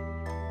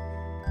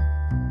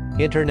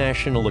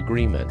 international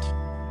agreement,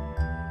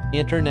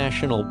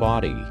 international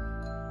body,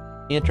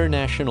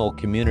 international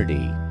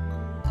community,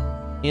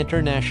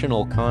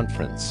 international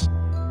conference,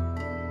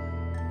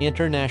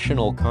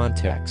 international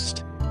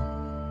context,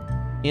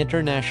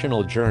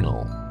 international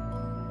journal,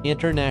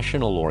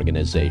 international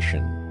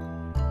organization,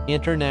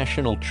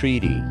 international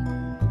treaty,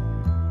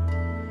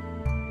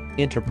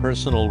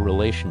 interpersonal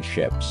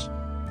relationships,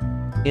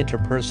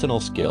 interpersonal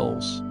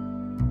skills,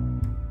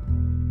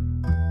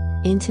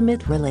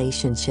 intimate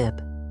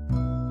relationship,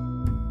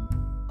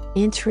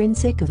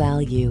 intrinsic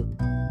value,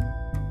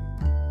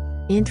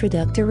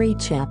 introductory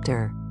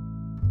chapter,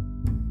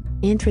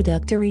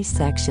 introductory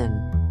section,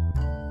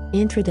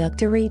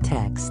 introductory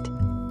text,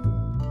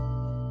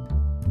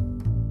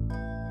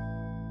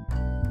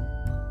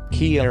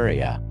 key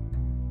area,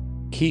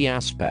 key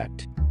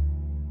aspect,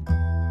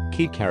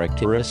 key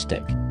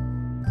characteristic,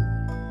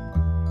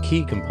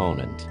 key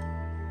component,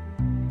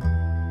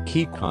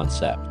 key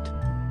concept,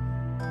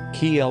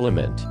 key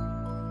element,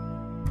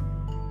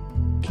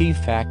 key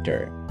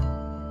factor,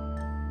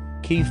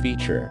 key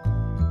feature,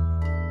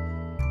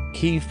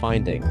 key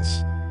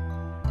findings,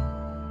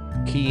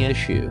 key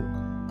issue,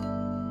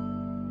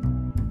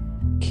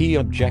 key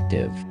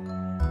objective,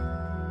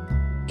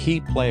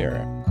 key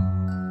player,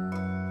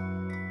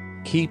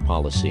 key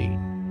policy,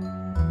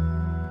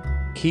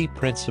 Key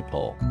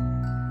principle.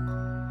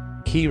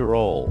 Key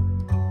role.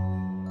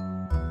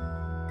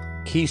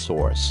 Key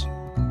source.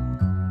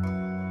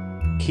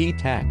 Key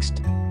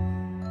text.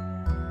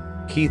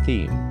 Key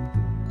theme.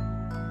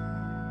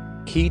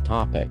 Key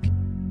topic.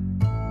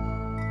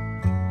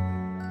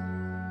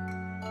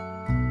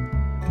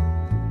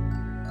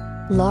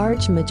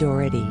 Large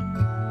majority,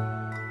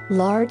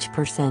 large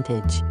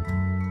percentage,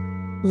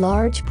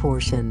 large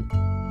portion,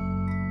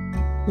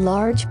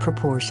 large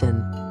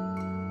proportion,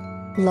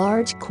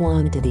 large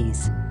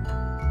quantities,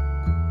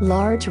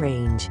 large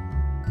range,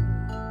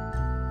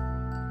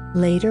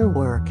 later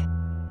work,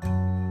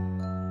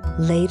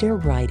 later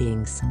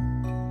writings,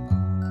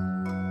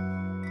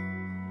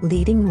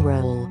 leading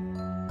role,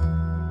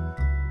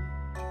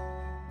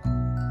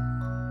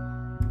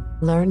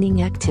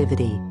 learning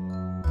activity,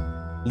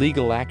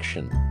 Legal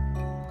action.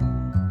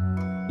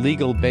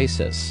 Legal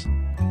basis.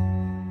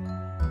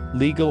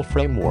 Legal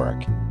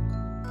framework.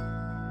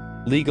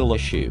 Legal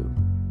issue.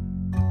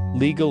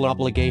 Legal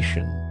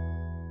obligation.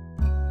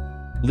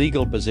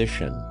 Legal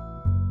position.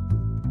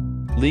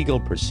 Legal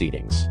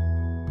proceedings.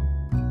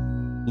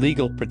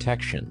 Legal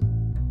protection.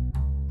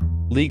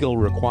 Legal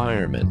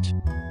requirement.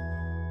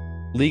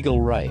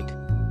 Legal right.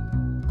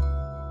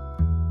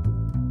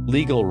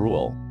 Legal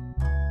rule.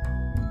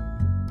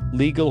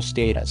 Legal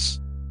status.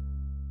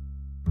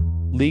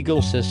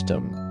 Legal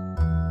system.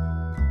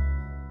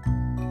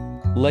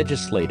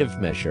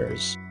 Legislative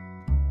measures.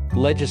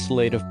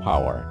 Legislative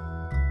power.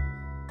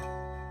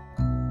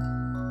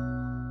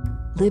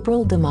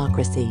 liberal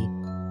democracy,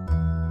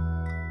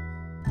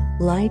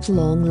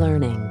 lifelong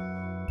learning,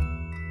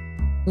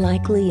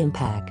 likely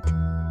impact,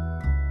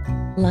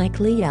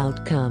 likely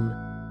outcome,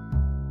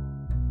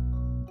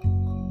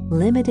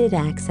 limited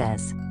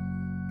access,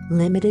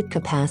 limited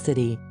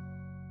capacity,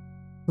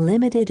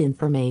 limited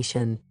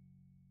information,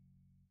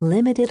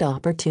 limited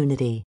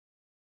opportunity,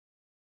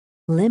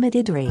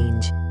 limited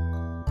range,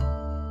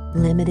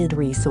 limited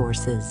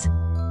resources,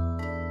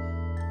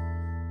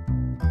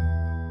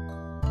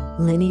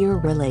 linear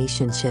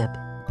relationship,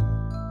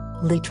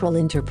 literal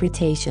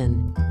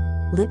interpretation,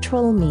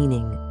 literal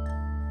meaning,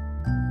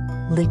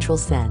 literal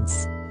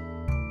sense,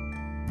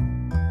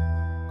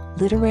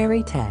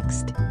 literary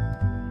text,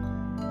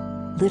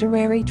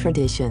 literary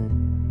tradition,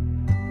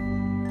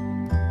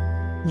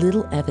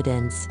 little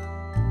evidence,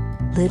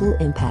 little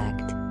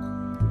impact,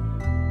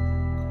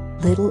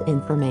 little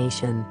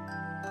information,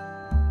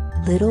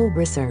 little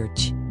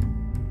research,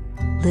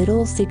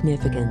 little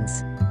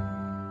significance,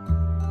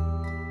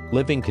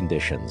 living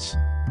conditions,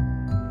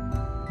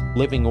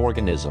 living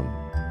organism,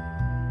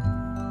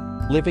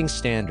 living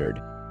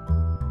standard,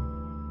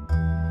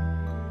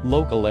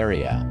 local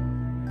area,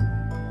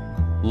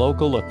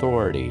 local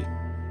authority,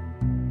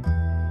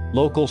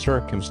 local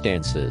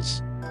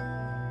circumstances,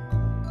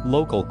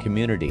 local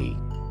community,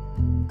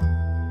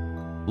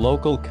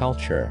 local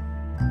culture,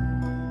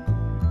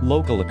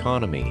 local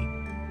economy,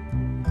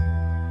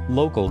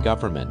 local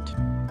government,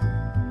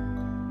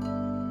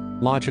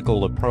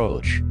 logical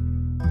approach,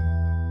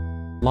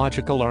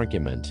 logical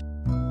argument,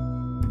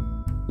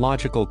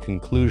 logical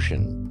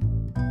conclusion,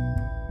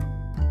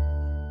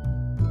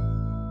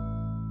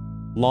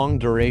 long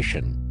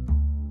duration,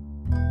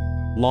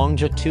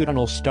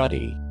 longitudinal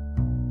study,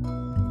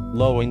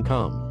 low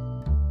income,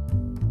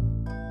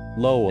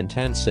 low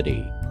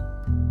intensity,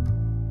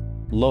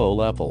 low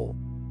level,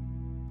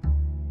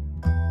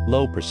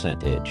 low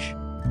percentage,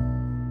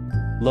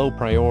 low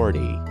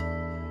priority,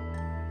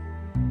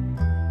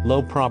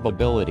 low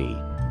probability,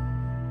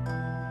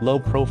 low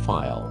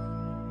profile,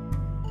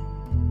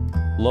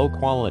 low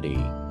quality,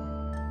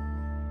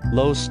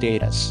 low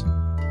status,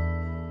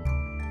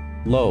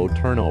 low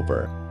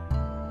turnover,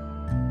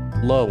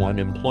 low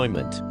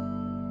unemployment,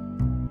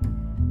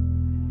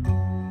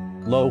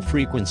 low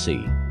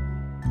frequency,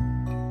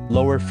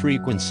 lower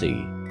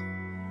frequency,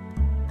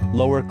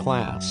 lower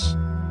class,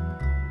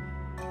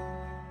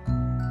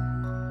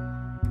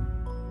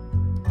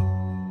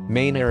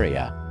 main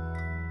area,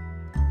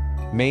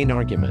 main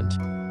argument,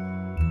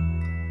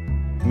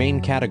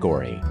 main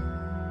category,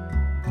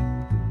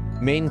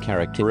 main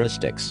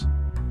characteristics,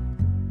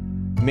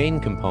 main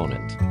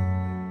component,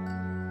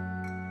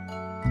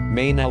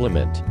 main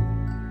element,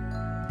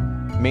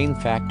 main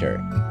factor,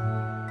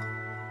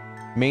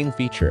 main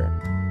feature,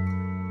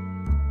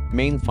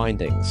 main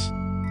findings,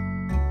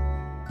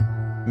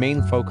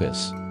 main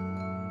focus,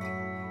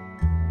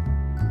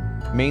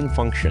 main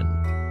function,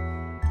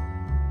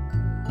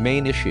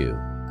 main issue,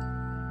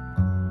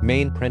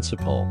 main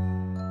principle,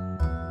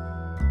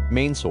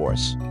 main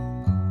source,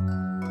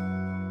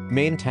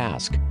 main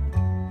task,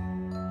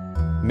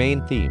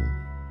 main theme,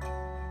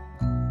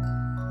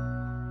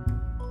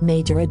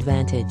 major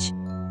advantage,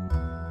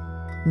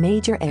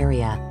 major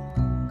area,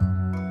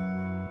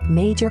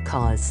 major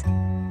cause,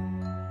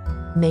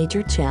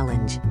 major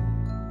challenge,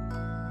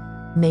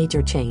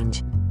 major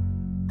change,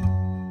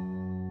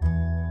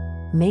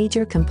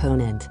 major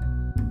component,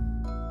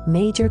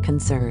 major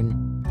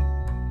concern,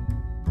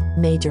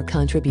 major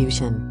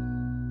contribution,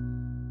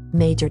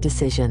 major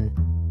decision,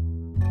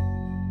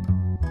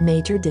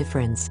 Major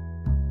difference.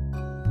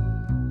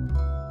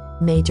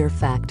 Major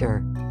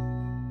factor.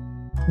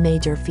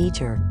 Major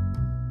feature.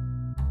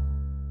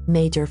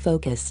 Major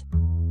focus.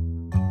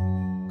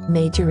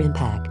 Major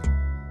impact.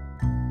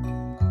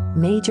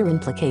 Major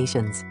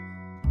implications.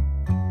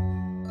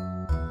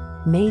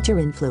 Major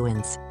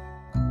influence.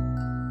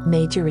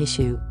 Major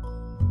issue.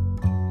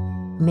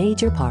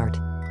 Major part.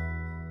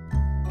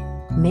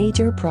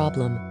 Major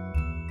problem.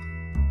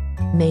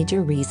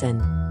 Major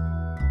reason.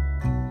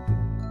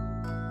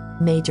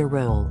 Major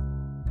role.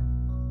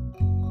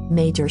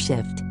 Major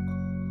shift.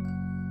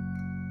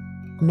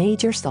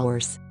 Major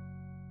source.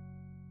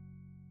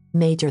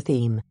 Major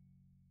theme.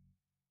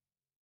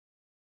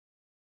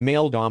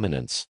 Male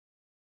dominance.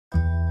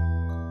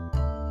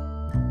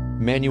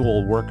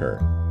 Manual worker.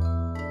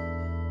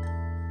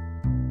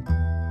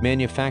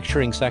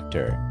 Manufacturing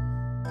sector.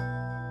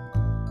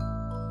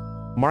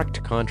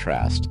 Marked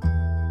contrast.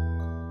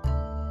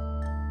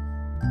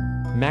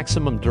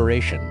 Maximum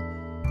duration.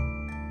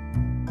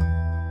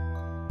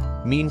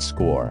 Mean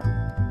score.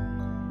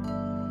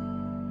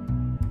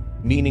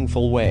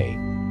 Meaningful way.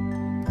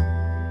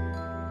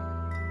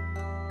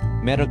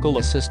 Medical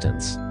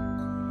assistance.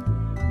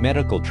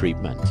 Medical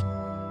treatment.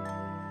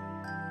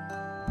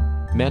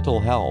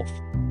 Mental health.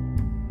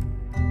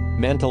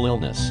 Mental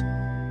illness.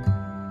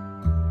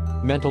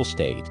 Mental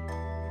state.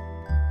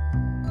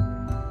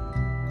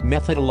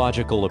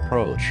 Methodological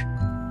approach.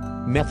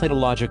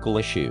 Methodological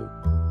issue.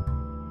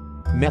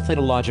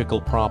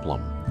 Methodological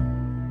problem.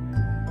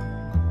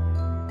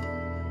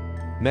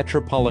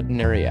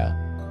 Metropolitan area.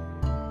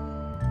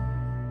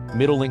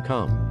 Middle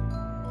income.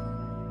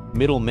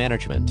 Middle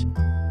management.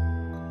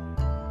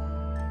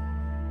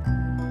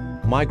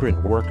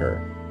 Migrant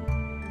worker.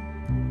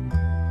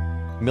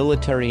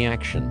 Military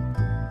action.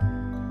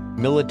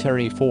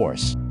 Military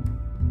force.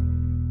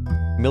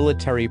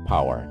 Military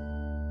power.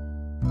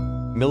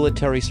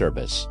 Military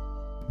service.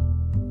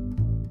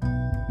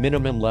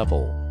 Minimum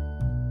level.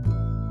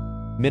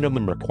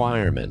 Minimum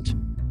requirement.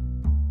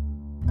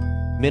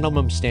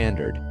 Minimum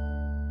standard.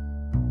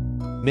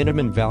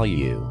 Minimum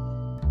value.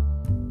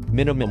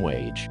 Minimum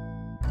wage.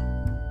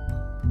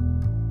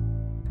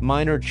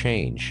 Minor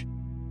change.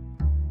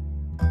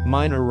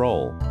 Minor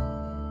role.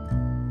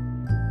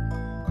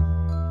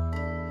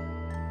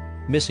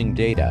 Missing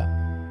data.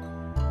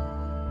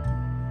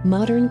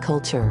 Modern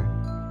culture.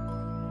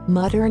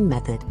 Modern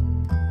method.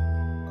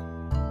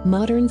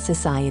 Modern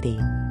society.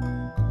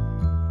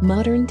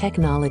 Modern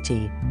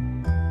technology.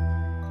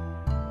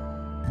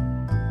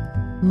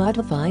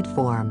 Modified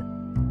form.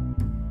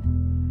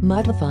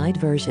 Modified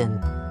version.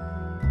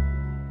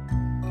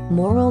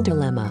 Moral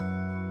dilemma.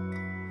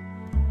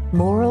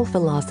 Moral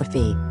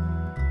philosophy.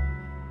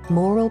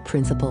 Moral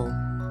principle.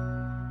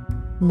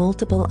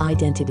 Multiple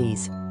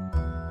identities.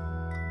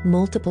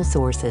 Multiple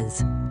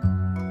sources.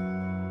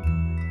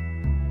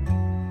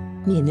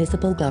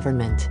 Municipal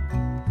government.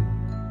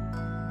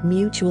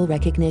 Mutual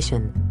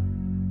recognition.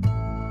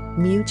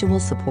 Mutual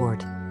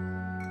support.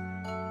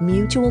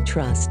 Mutual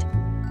trust.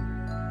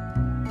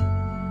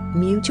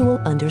 Mutual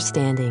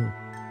understanding.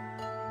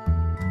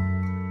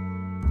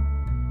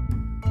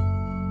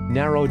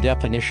 Narrow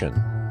definition.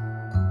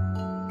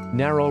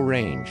 Narrow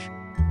range.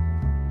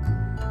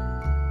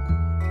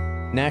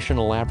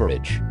 National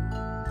average.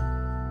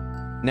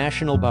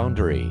 National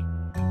boundary.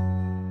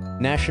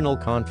 National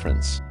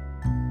conference.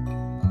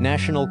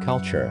 National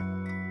culture.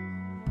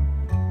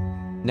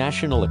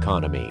 National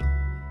economy.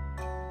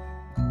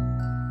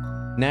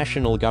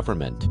 National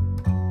government.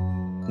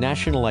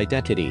 National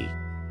identity.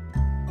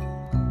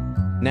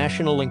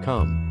 National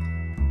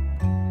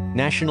income.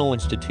 National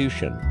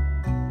institution.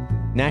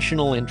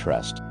 National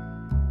interest.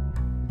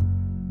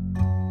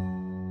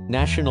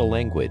 National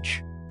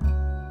language.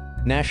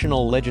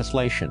 National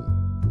legislation.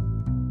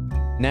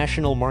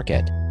 National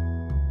market.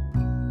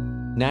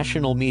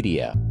 National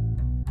media.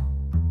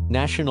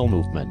 National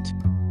movement.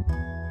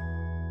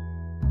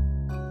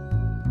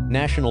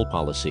 National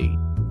policy.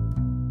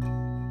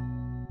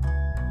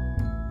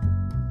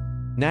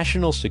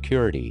 National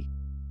security.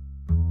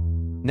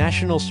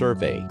 National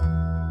survey.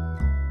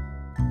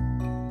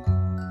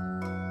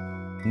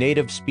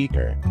 Native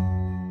speaker.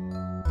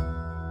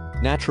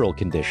 Natural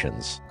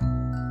conditions.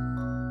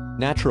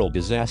 Natural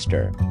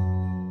disaster.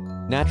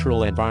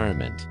 Natural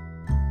environment.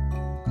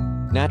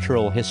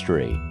 Natural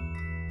history.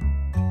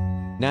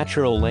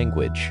 Natural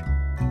language.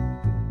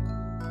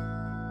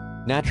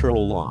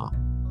 Natural law.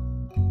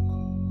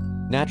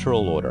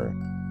 Natural order.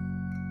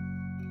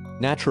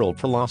 Natural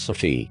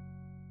philosophy.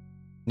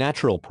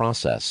 Natural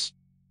process.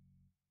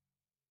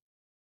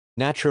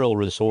 Natural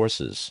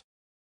resources.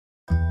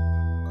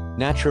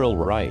 Natural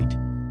right.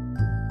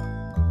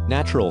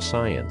 Natural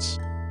science.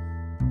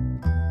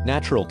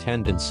 Natural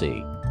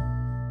tendency.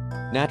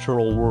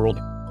 Natural world.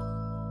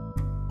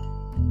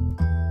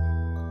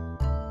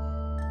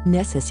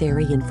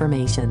 Necessary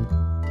information.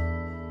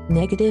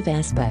 Negative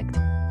aspect.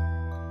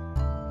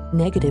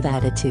 Negative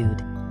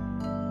attitude.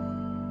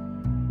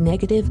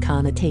 Negative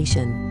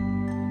connotation.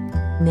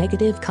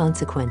 Negative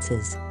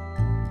consequences.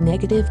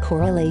 Negative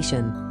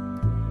correlation.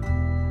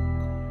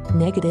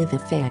 Negative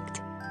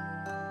effect.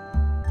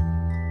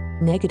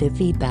 Negative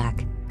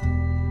feedback.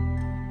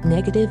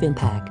 Negative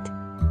impact.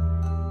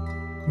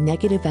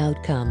 Negative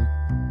outcome.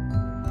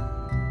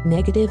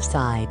 Negative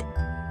side.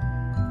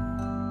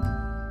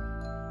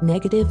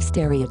 Negative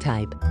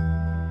stereotype.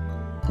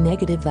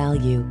 Negative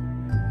value.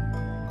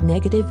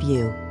 Negative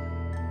view.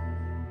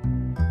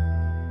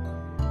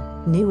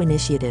 New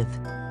initiative.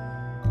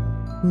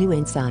 New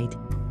insight.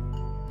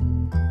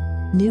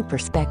 New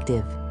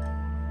perspective.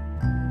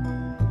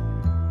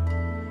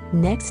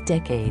 Next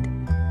decade.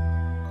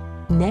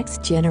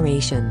 Next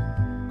generation.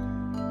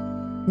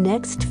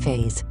 Next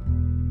phase.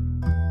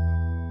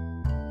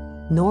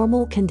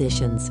 Normal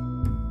conditions.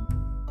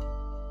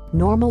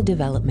 Normal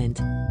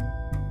development.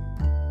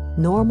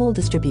 Normal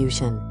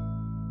distribution.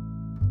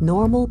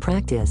 Normal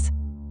practice.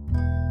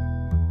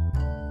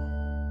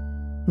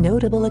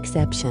 Notable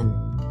exception.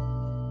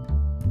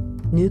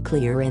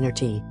 Nuclear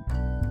energy.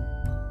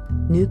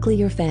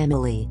 Nuclear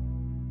family.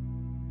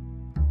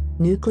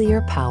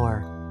 Nuclear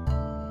power.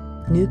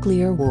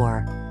 Nuclear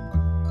war.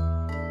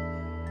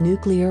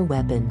 Nuclear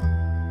weapon.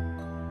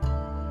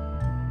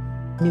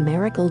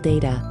 Numerical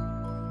data.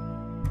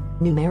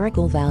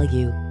 Numerical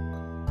value.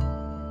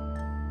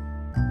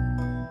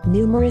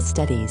 Numerous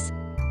studies.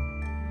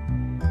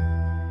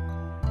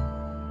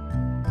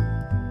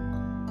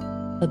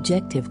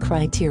 Objective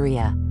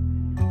criteria.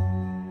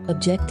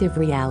 Objective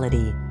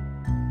reality.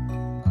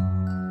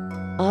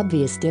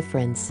 Obvious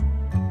difference.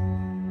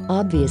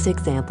 Obvious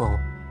example.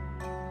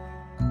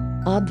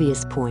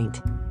 Obvious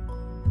point.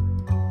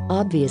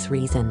 Obvious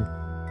reason.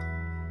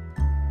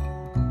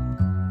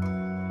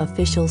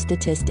 Official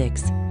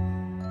statistics.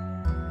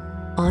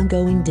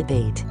 Ongoing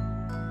debate.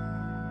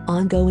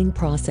 Ongoing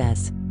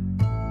process.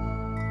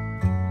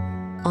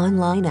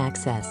 Online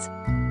access.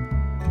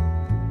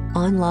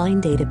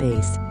 Online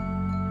database.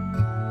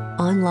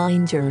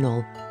 Online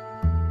journal.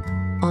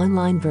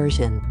 Online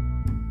version.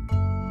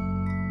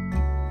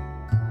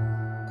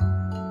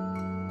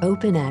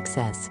 Open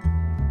access.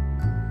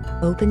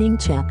 Opening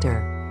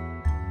chapter.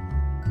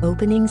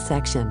 Opening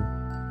section.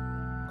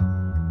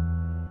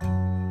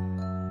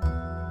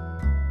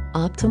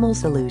 Optimal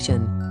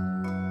solution.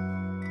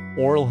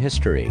 Oral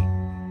history.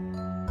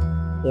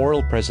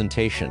 Oral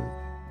presentation.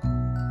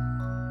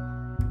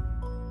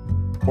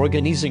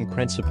 Organizing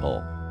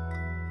principle.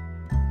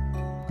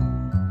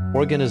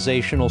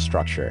 Organizational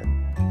structure.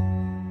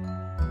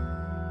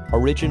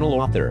 Original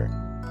author.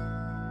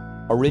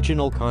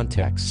 Original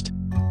context.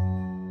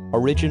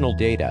 Original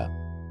data.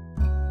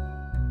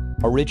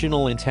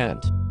 Original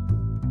intent.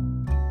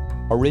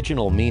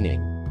 Original meaning.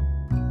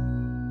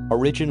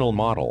 Original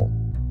model.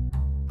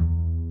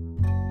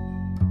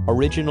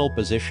 Original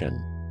position.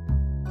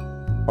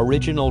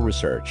 Original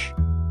research.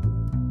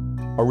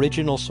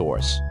 Original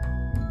source.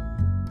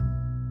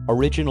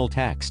 Original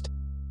text.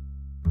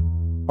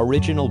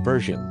 Original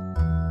version.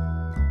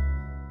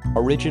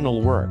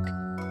 Original work.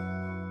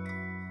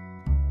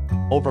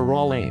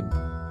 Overall aim.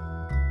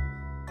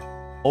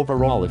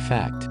 Overall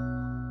effect.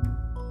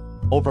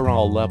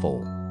 Overall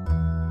level.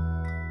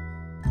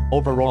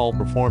 Overall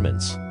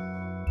performance.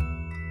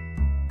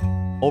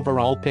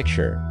 Overall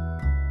picture.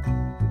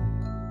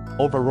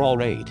 Overall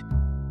rate.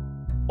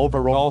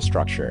 Overall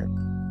structure.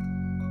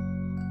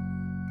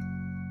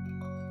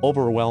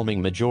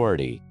 Overwhelming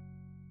majority.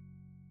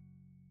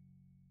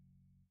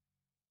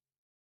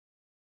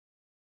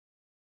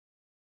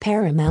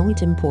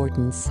 Paramount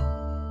importance.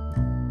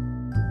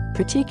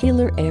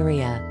 Particular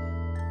area.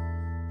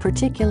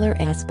 Particular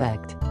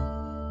aspect.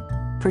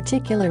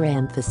 Particular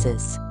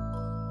emphasis.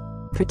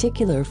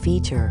 Particular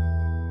feature.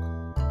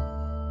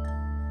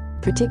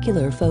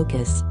 Particular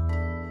focus.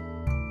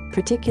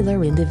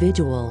 Particular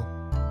individual.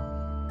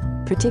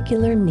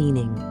 Particular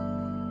meaning.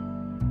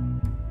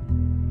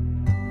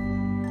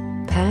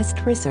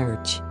 Past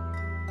research.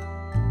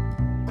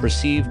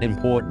 Perceived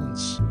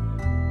importance.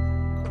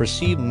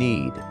 Perceived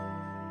need.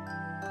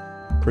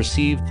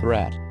 Perceived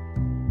threat.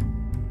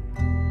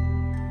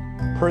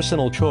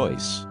 Personal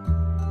choice.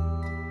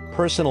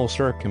 Personal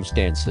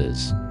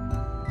circumstances.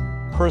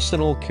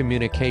 Personal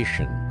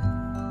communication.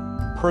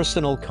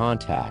 Personal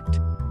contact.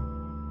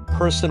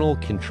 Personal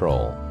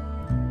control.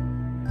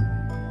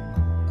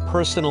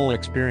 Personal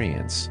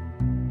experience.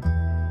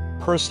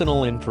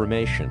 Personal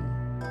information.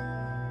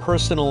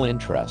 Personal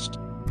interest.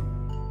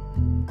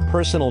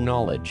 Personal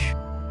knowledge.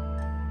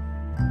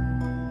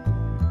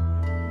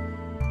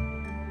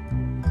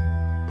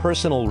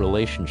 Personal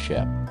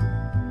relationship.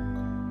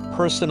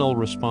 Personal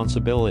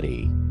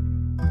responsibility.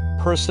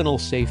 Personal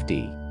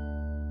safety.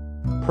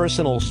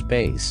 Personal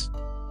space.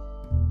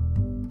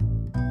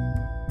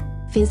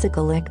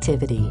 Physical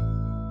activity.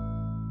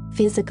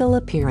 Physical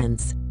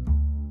appearance.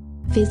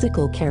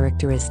 Physical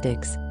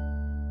characteristics.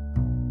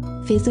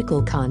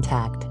 Physical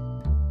contact.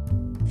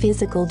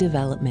 Physical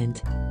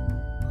development.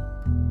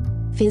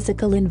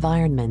 Physical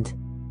environment.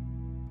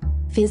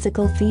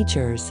 Physical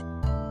features.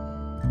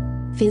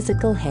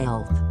 Physical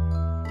health.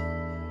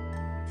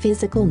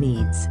 Physical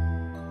needs.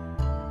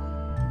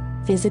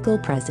 Physical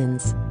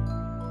presence.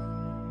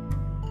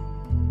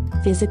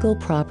 physical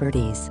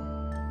properties,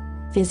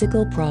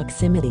 physical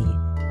proximity,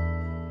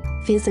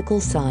 physical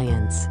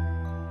science,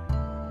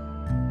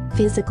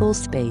 physical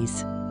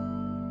space,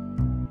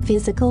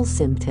 physical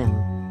symptom,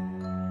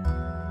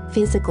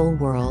 physical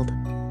world,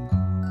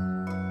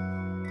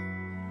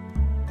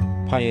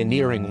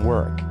 pioneering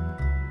work,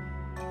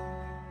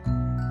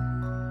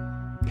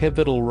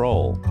 pivotal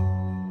role,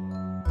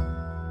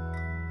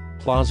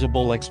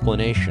 plausible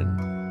explanation,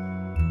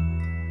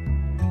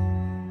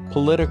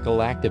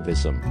 political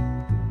activism,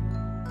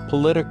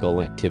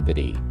 political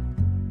activity,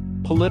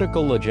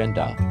 political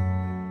agenda,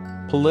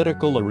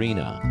 political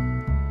arena,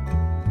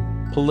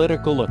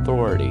 political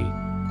authority,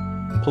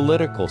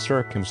 political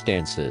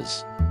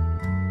circumstances,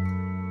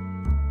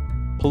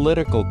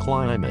 political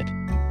climate,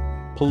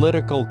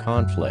 political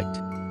conflict,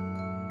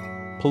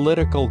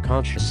 political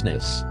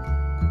consciousness,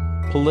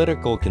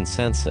 political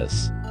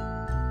consensus,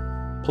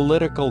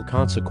 political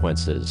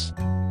consequences,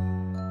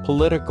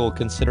 political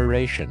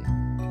consideration,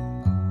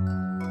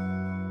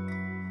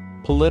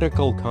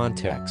 political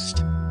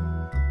context,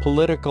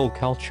 political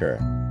culture,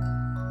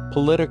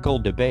 political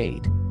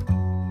debate,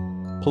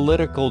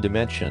 political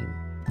dimension,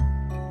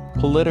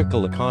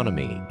 political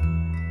economy,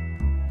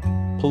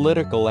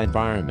 political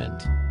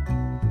environment,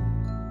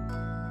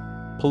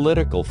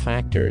 political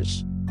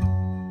factors,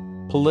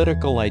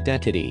 political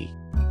identity,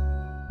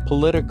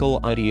 political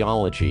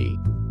ideology,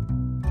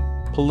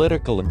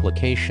 political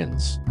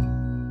implications,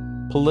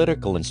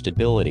 political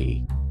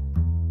instability,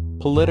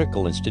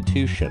 political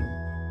institution,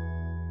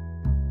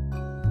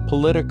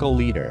 political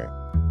leader,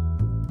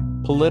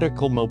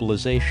 political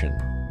mobilization,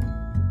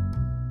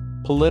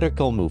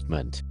 political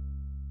movement,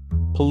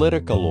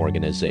 political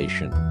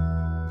organization,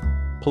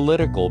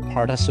 political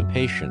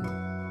participation,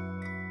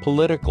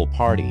 political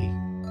party,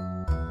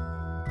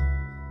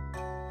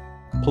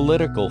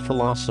 political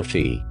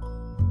philosophy,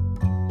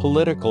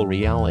 political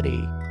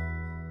reality,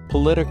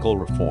 political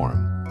reform,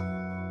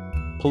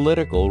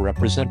 political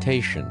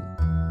representation,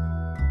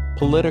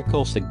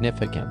 political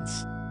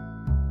significance,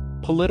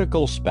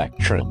 political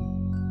spectrum,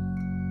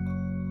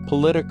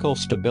 political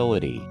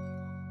stability,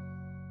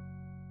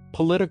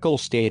 political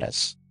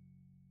status,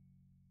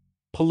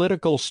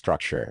 political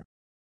structure,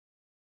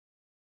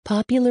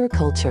 popular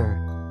culture,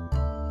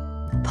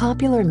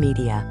 popular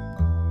media,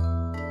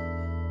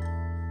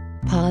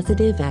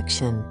 positive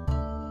action,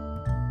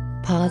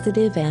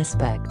 positive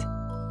aspect,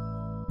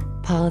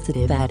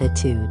 positive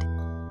attitude,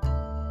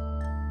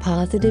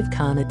 positive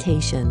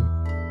connotation,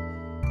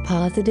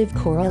 positive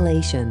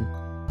correlation,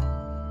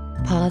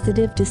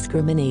 positive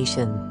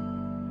discrimination,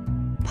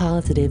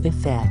 positive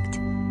effect,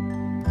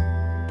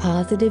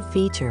 positive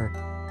feature,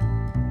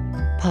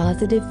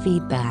 positive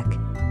feedback,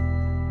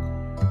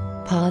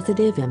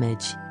 positive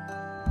image,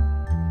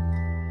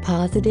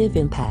 positive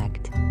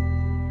impact,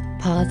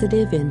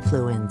 positive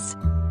influence,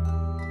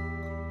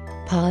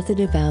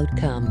 positive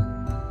outcome,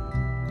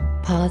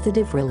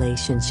 positive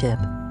relationship,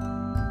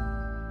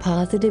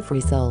 positive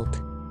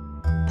result,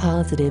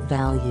 positive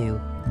value,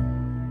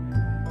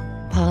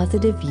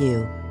 positive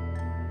view,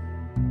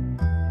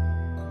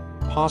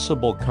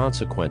 possible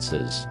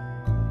consequences,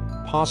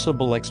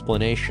 possible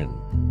explanation,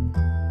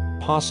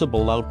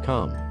 possible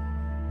outcome,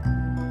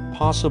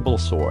 possible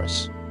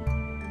source,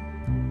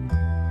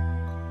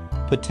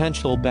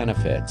 potential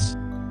benefits,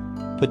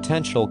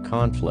 potential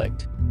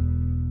conflict,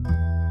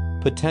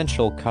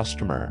 potential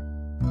customer,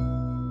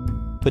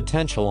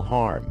 potential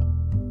harm,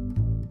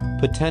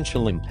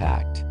 potential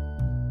impact,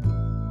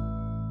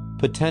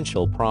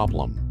 potential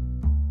problem,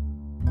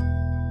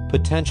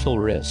 potential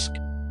risk,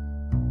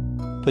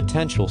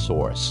 potential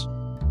source,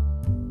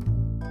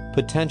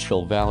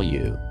 potential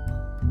value,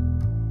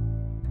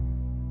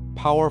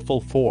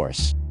 powerful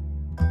force,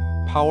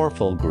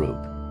 powerful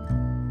group,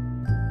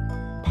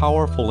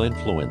 powerful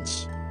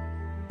influence,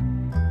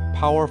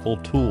 powerful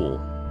tool,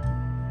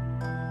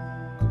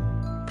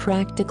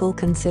 practical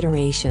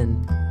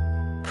consideration,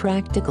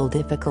 practical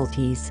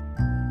difficulties,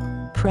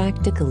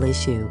 practical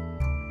issue,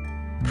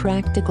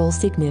 practical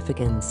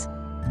significance,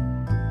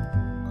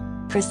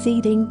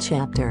 preceding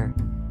chapter,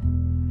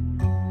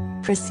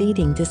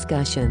 preceding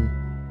discussion,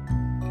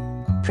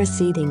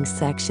 preceding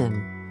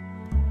section,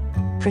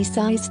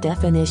 precise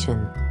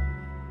definition,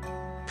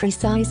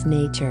 precise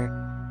nature,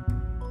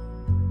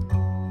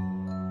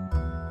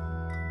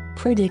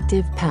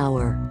 predictive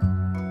power,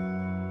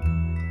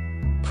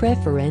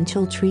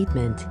 preferential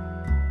treatment,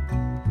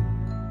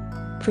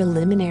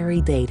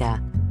 preliminary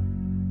data,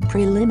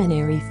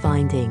 preliminary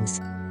findings,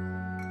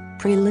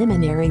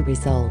 preliminary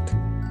result,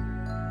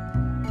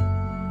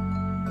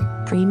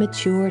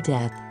 premature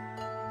death,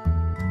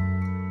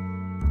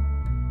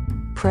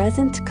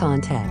 present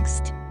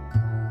context,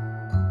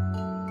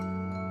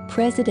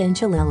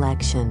 presidential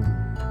election,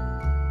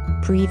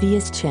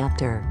 previous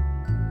chapter,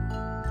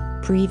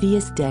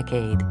 previous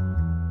decade,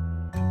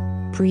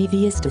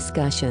 previous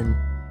discussion,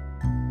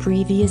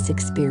 previous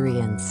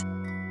experience,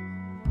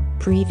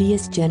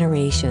 previous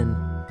generation,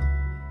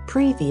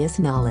 previous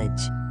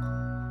knowledge,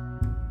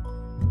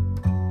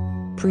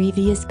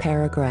 previous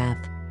paragraph,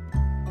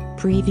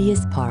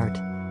 previous part,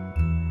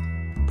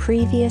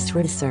 previous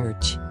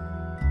research,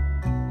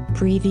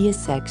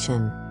 previous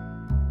section,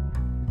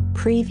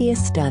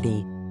 previous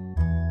study,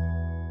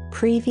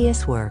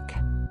 previous work,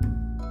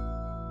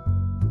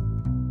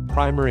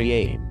 primary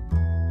aim,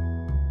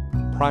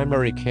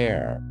 primary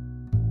care,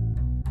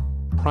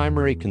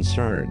 primary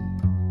concern,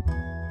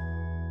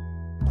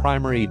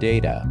 primary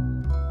data,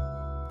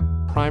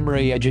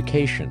 primary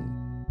education,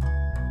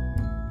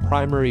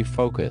 primary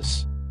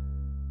focus,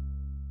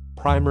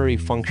 primary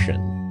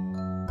function,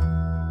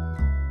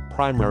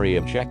 primary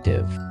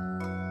objective,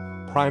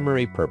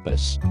 primary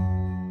purpose,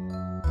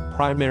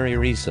 primary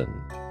reason,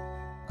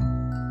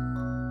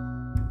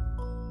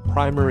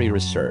 primary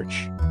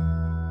research,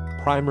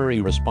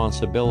 primary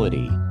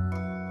responsibility,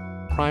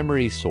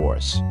 primary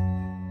source,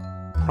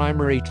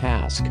 primary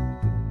task,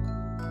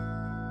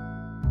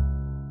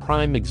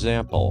 prime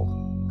example,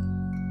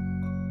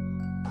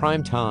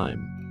 prime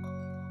time,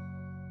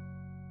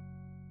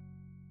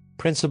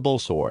 principal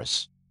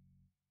source,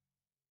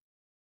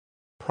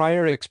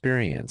 prior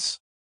experience,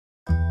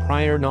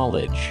 prior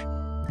knowledge,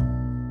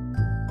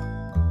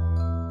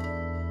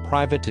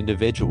 private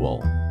individual,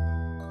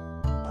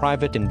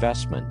 private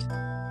investment,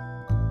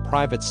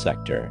 private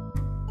sector,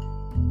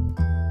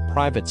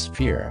 private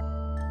sphere,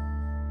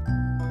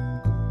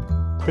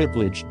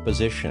 privileged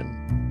position,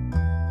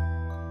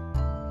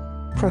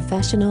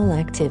 professional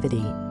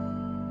activity,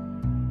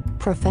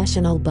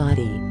 professional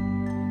body,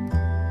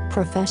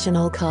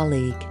 professional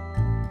colleague,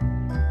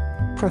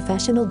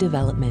 professional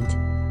development,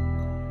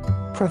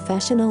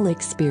 professional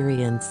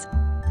experience,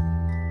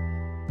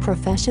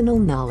 professional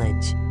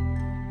knowledge,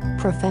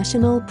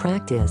 professional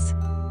practice,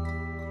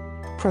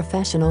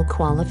 professional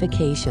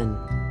qualification,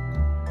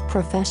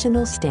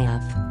 professional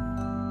staff,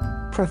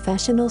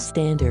 professional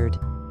standard,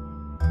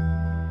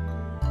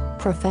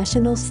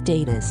 professional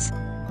status,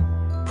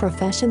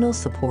 professional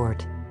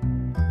support,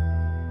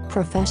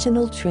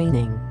 professional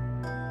training,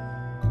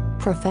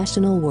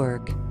 professional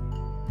work,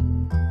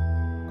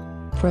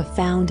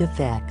 profound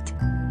effect,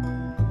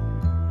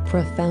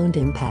 profound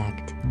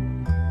impact,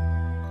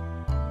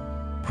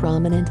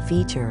 prominent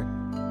feature,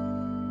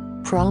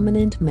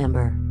 prominent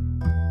member,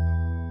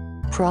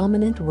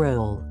 prominent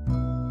role,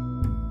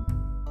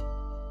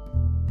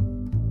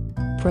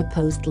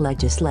 proposed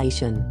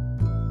legislation,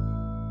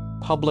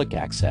 public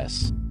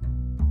access,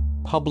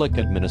 public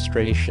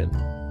administration,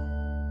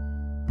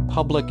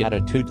 public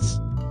attitudes,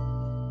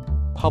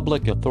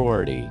 public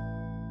authority,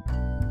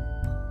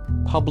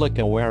 public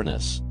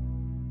awareness,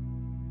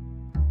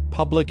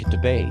 public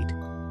debate,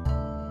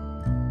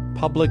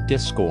 public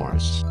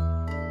discourse,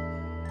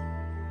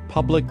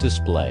 public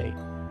display,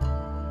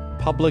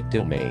 public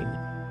domain,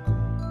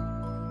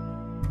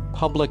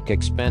 public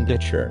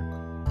expenditure,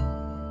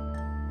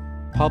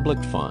 public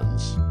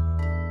funds,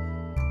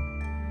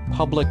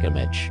 public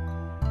image,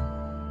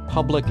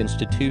 public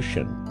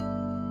institution,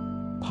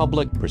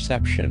 public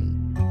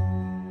perception,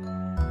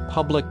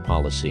 public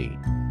policy,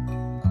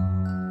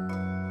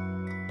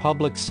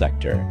 public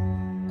sector,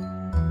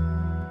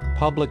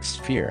 public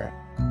sphere,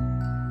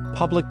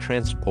 public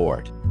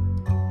transport,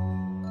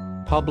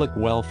 public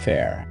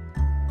welfare,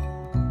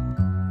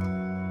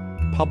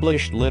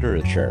 published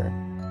literature,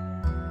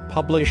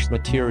 published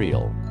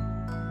material,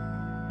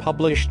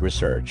 published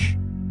research,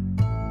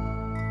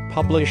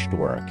 published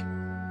work,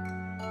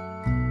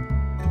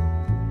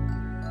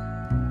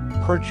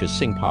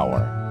 purchasing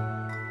power,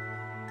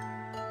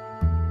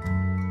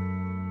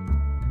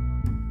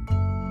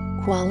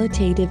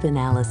 qualitative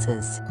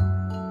analysis,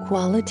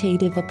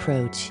 qualitative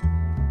approach,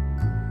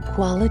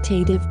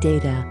 qualitative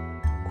data,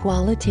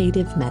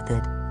 qualitative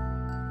method,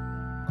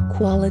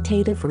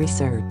 qualitative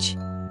research,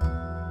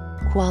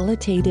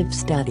 qualitative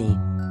study,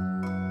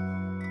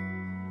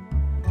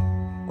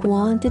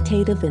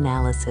 quantitative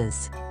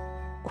analysis,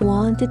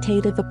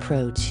 quantitative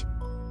approach,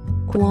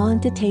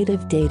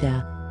 quantitative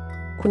data,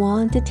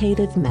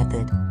 quantitative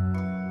method,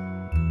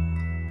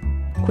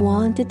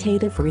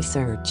 quantitative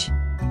research,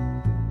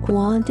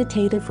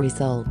 quantitative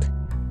result,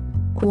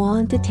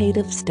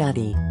 quantitative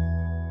study,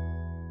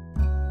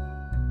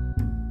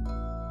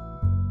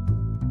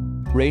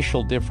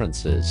 racial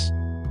differences,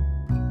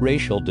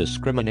 racial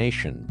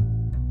discrimination,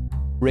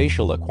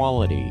 racial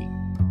equality,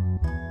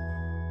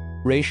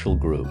 racial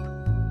group,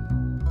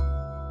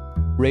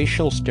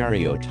 racial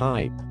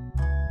stereotype,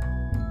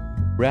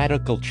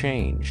 radical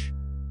change,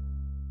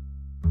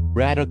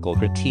 radical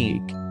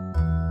critique,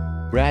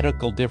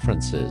 radical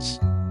differences,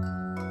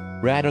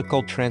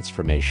 radical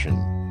transformation,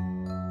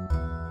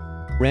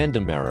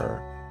 random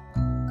error,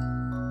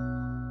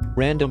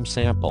 random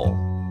sample,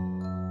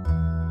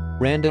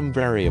 random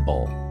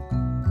variable,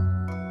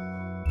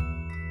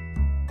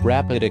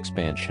 rapid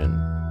expansion,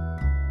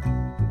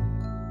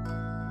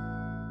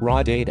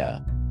 raw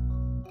data,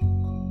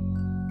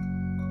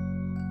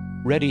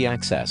 ready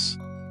access,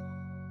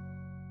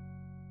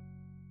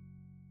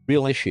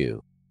 real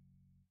issue,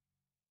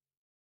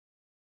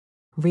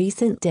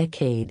 recent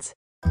decades,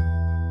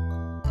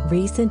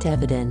 recent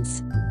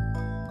evidence,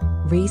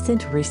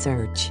 recent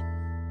research,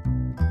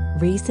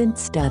 recent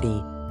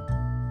study,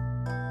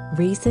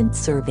 recent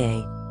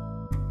survey,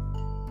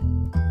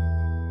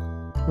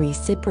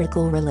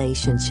 reciprocal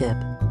relationship,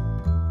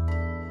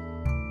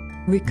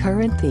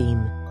 recurrent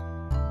theme,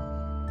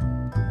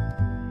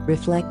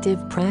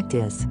 reflective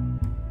practice,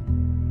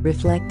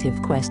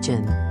 reflective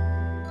question,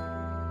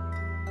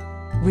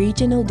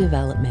 regional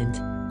development,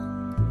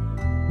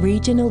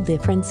 regional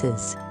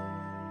differences,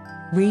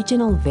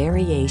 regional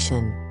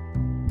variation,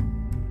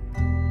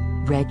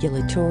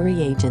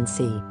 regulatory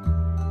agency,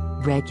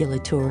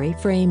 regulatory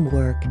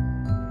framework,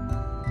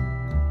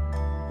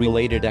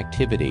 related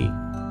activity,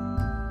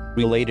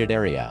 related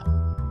area,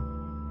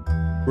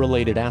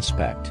 related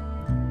aspect,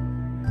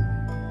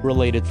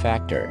 related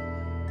factor,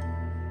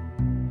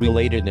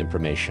 related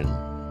information,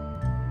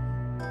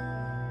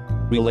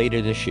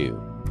 related issue,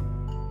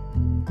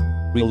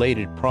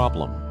 related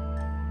problem,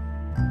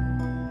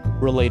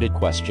 related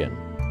question,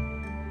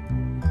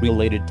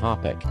 related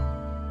topic,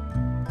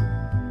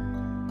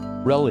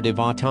 relative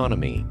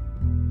autonomy,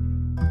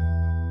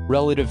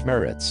 relative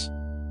merits,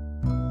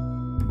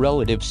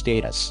 relative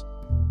status,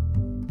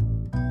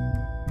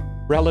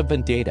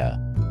 relevant data,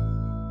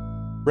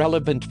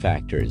 relevant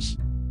factors,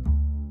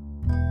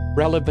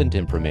 relevant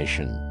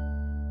information,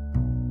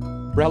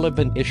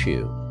 relevant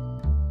issue,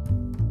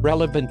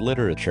 relevant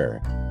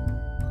literature,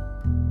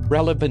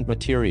 relevant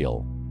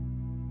material,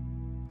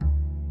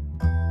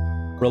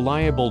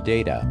 reliable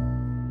data,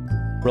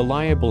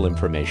 reliable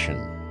information,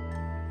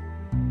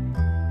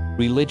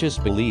 religious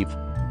belief,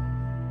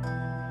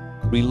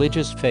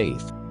 religious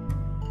faith,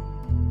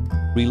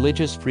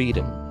 religious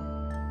freedom,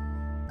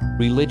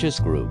 religious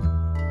group,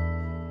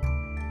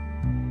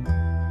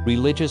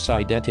 religious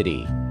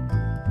identity,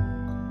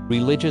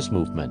 religious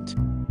movement,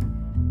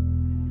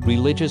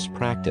 religious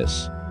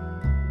practice,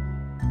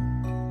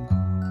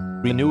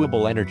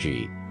 renewable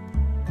energy,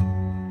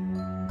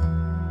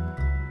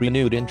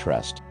 renewed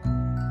interest,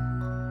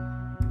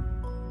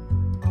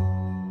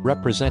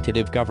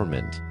 representative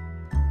government,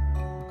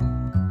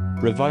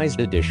 revised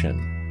edition,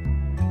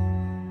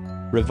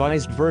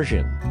 revised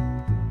version,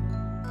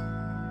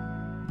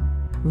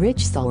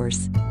 rich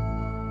source,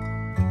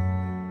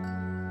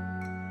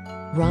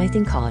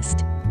 rising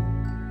cost,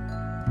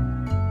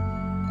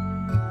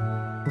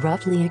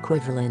 roughly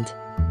equivalent,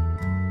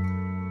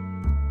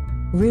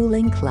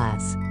 ruling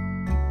class,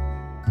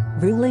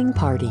 ruling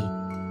party,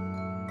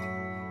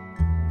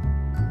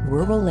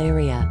 rural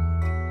area,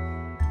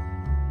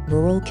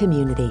 rural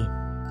community,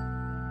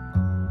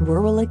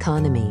 rural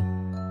economy,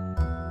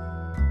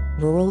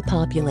 rural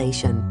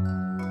population,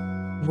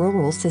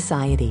 rural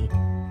society.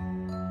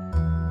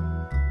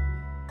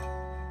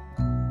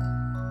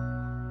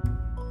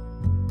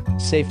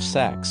 safe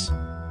sex,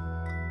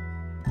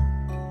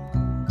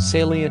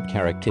 salient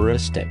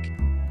characteristic,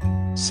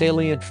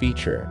 salient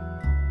feature,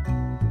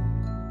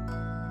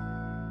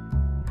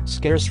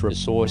 scarce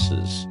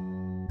resources,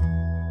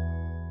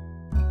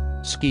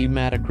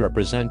 schematic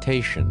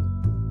representation,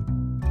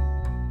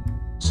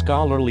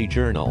 scholarly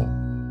journal,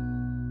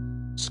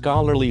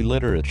 scholarly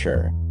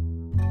literature,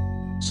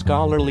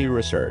 scholarly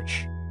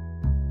research,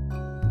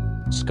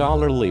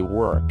 scholarly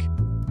work,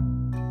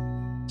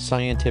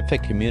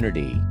 scientific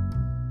community,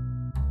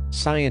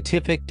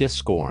 scientific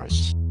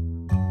discourse,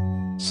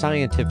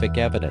 scientific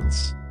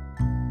evidence,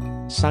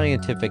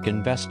 scientific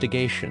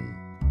investigation,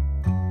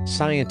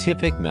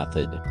 scientific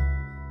method,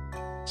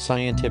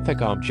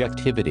 scientific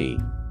objectivity,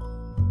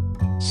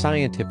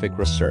 scientific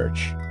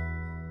research,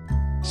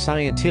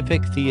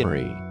 scientific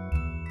theory,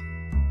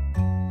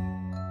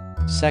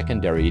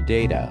 secondary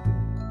data,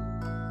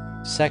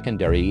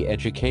 secondary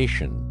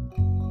education,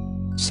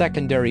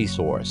 secondary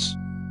source,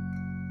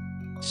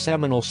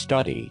 seminal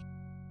study,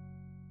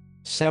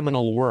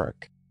 seminal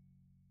work,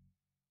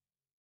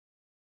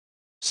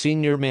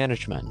 senior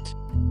management,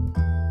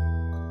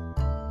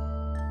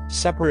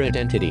 separate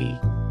entity,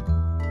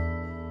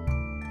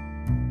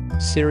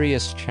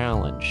 serious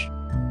challenge,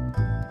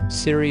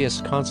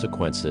 serious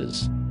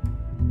consequences,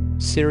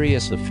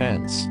 serious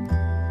offense,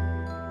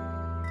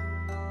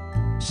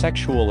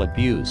 sexual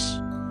abuse,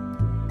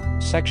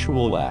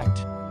 sexual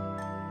act,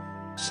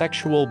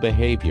 sexual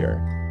behavior,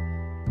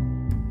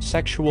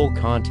 sexual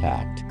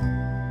contact,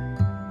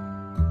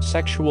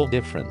 sexual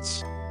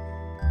difference,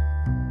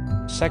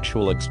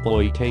 sexual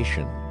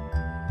exploitation,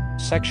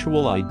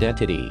 sexual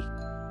identity,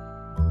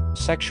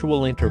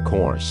 sexual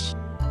intercourse,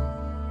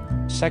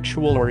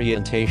 sexual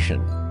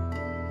orientation,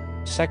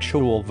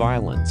 sexual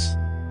violence,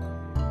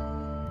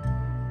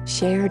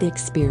 shared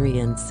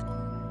experience,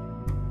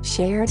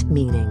 shared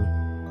meaning,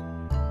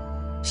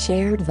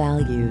 shared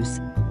values,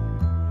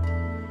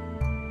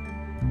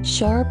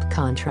 sharp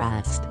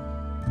contrast,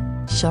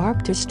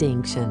 sharp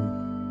distinction,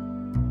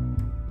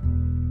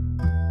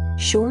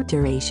 short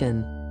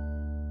duration,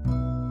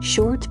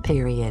 short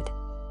period,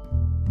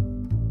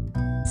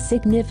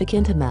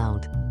 significant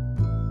amount,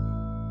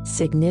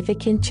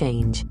 significant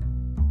change,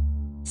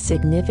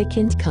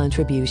 significant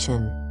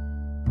contribution,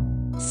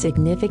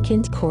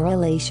 significant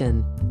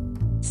correlation,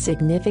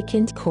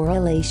 significant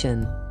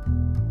correlation,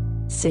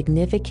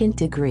 significant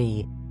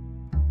degree,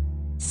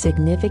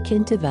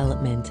 significant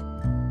development,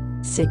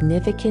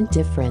 significant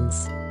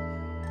difference,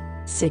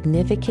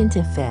 significant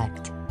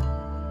effect,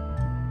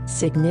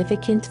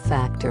 significant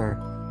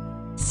factor,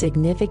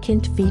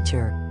 significant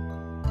feature,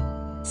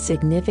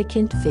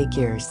 significant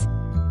figures,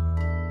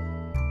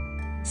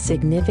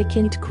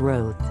 significant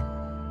growth,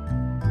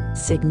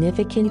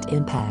 significant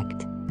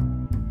impact,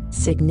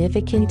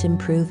 significant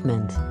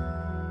improvement,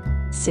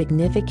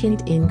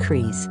 significant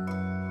increase,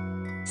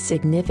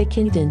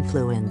 significant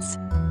influence,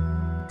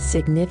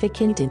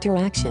 significant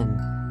interaction,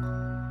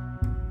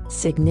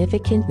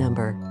 significant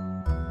number,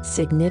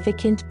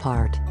 significant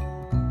part,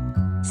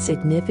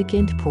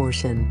 significant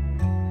portion,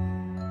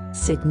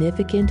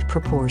 significant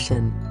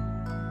proportion,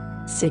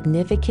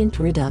 significant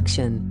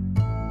reduction,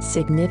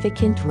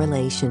 significant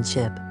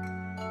relationship,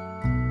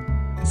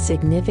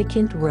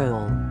 significant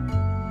role,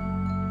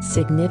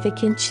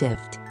 significant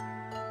shift,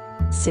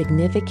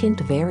 significant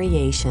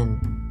variation,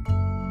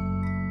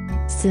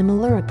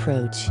 similar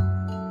approach,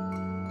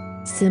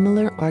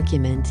 similar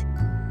argument,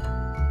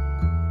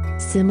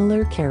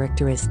 similar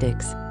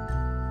characteristics,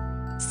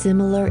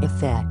 similar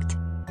effect,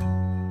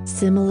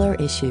 similar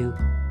issue,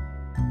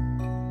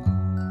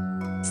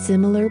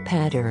 similar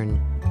pattern,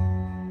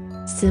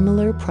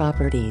 similar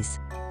properties,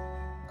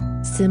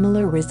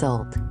 similar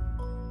result,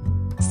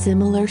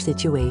 similar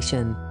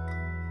situation,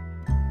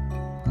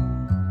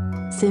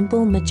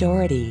 simple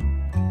majority,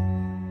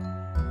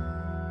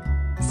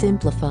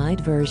 simplified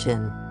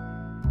version,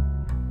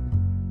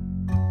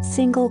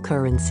 single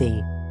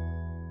currency,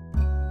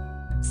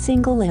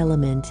 single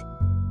element,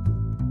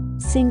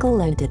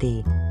 single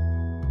entity,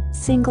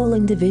 single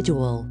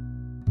individual,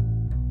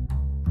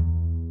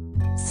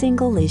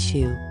 single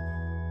issue,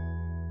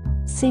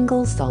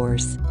 single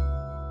source,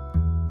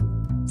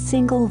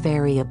 single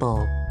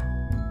variable,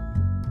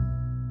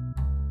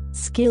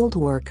 skilled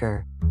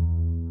worker,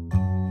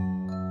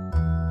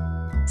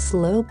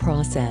 slow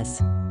process,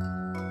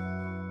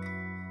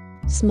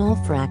 small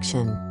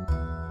fraction,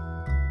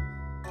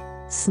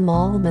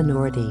 small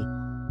minority,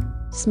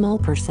 small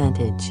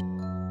percentage,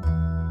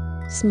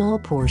 small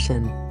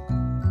portion,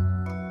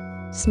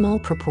 small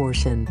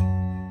proportion,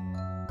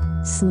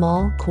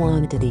 small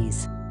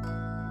quantities,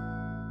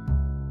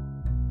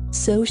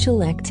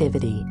 social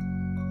activity,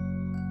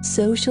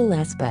 social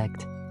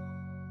aspect,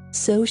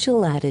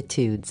 social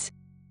attitudes,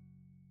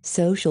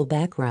 social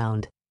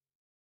background,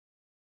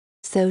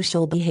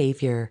 social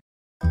behavior,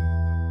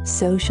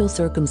 social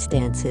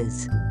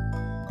circumstances,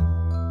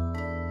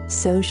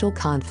 social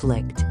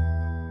conflict,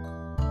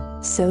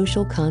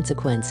 social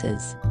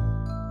consequences,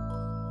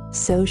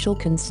 social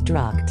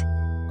construct,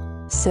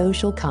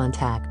 social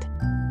contact,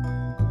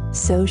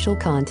 social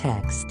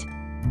context,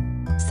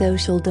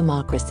 social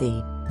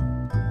democracy,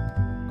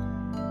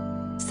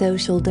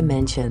 social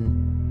dimension,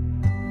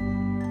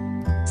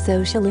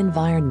 social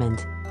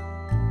environment,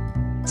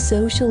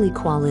 social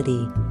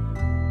equality,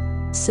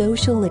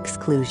 social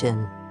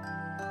exclusion,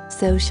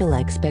 social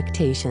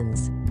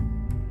expectations,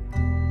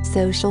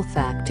 social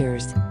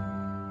factors,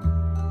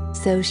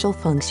 social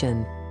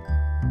function,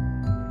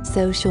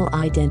 social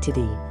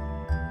identity,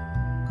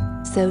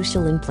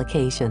 social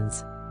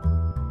implications,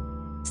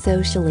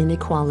 social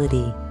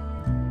inequality,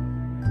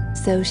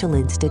 social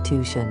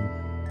institution,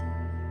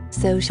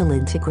 social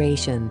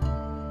integration,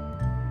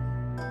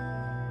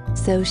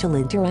 social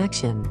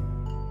interaction,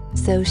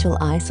 social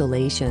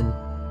isolation,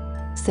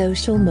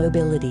 social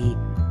mobility,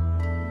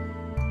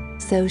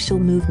 social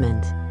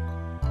movement,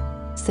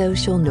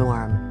 social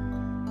norm,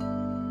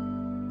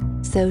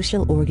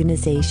 social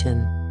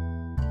organization,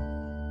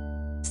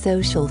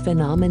 social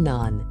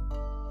phenomenon,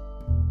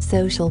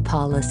 social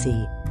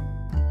policy,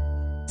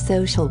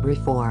 social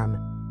reform,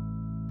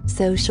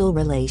 social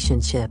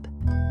relationship,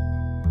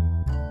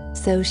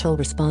 social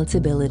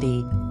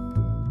responsibility,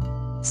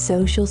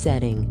 social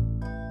setting,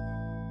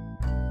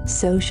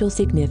 social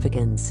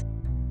significance,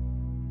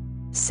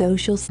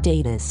 social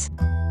status,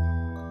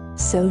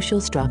 social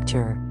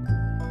structure,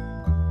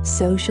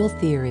 social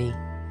theory,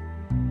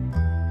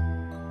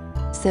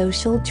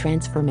 social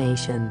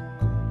transformation,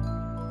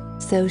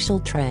 social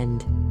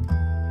trend,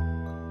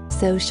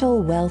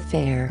 social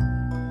welfare,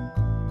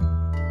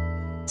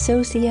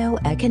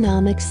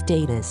 socio-economic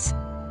status,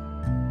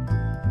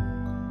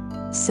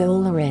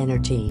 solar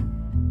energy,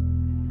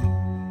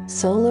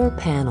 solar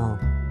panel,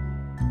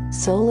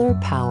 solar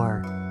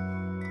power,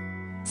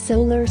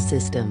 solar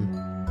system,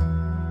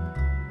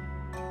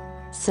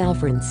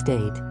 sovereign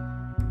state,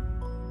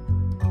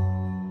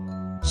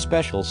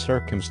 special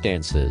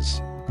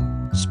circumstances,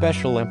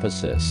 special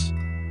emphasis,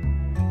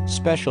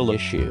 special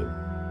issue,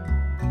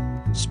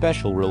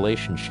 special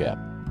relationship,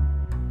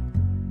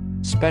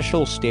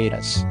 special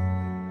status,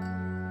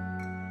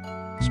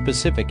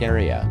 specific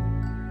area,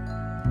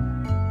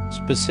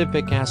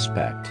 specific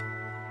aspect,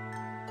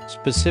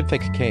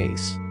 specific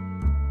case,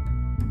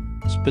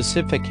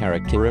 specific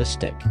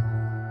characteristic,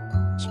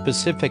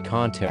 specific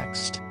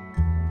context,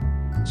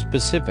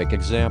 specific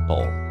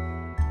example,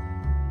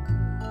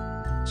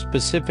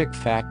 specific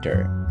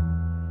factor,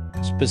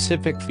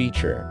 specific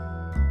feature,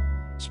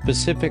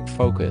 specific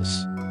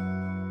focus,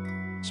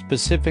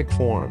 specific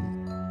form,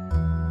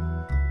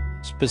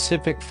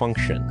 specific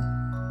function,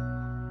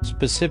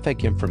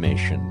 specific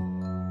information,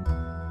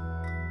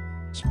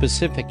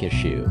 specific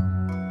issue,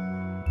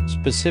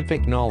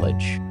 specific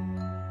knowledge,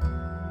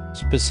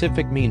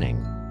 specific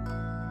meaning,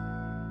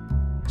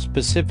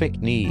 specific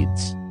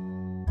needs,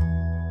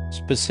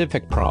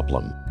 specific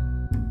problem,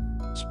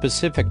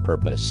 specific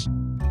purpose,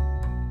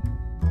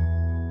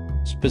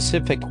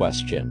 specific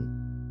question,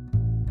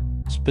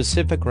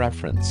 specific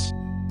reference,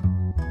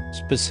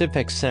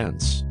 specific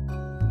sense,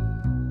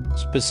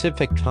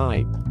 specific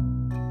type,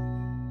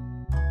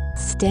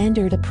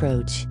 standard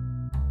approach,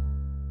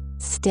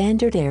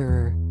 standard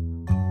error,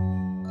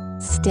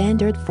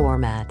 standard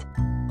format,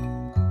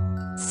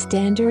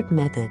 standard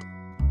method,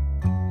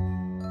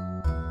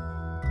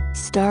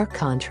 stark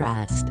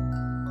contrast,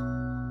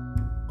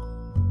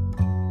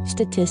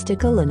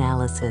 statistical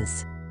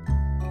analysis,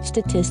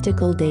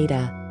 statistical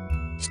data,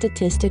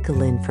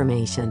 statistical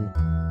information,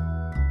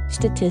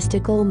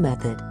 statistical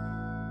method,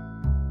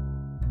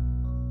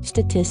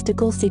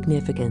 statistical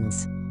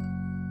significance,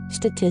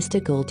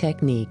 statistical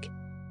technique,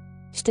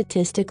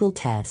 statistical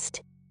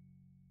test,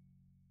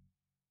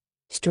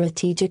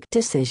 strategic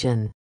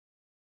decision,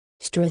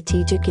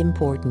 strategic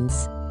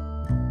importance,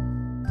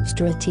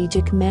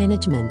 strategic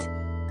management,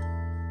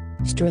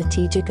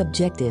 strategic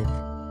objective,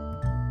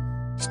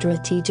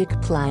 strategic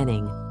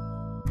planning,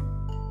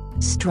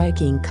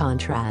 striking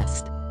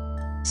contrast,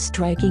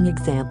 striking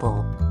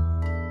example,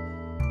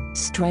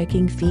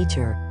 striking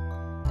feature,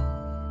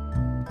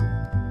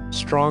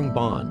 strong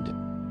bond,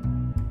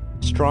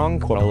 strong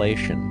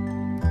correlation,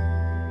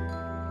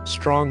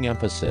 strong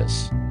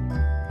emphasis,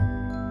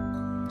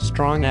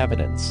 strong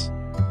evidence,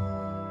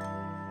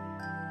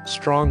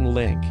 strong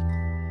link,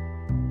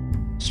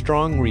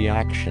 strong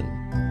reaction,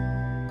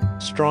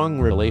 strong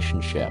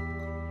relationship,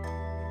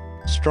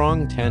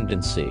 strong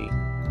tendency,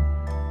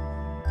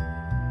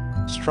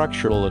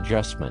 structural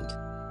adjustment,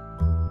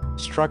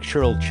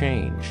 structural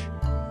change,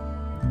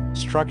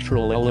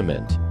 structural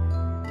element,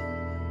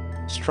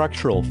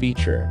 structural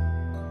feature,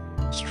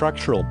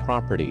 structural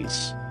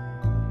properties,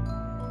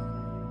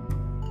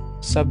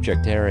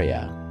 subject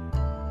area,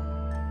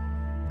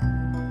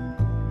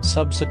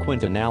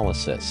 subsequent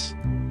analysis,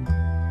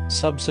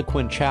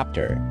 subsequent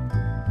chapter,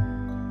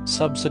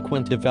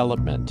 subsequent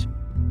development,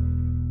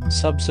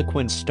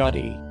 subsequent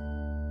study,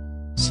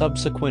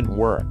 subsequent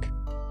work,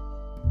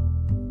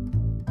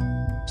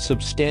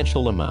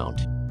 substantial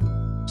amount,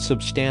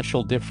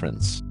 substantial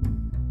difference,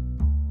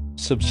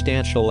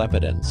 substantial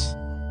evidence,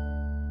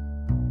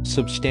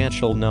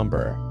 substantial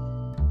number,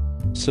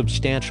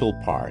 substantial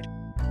part,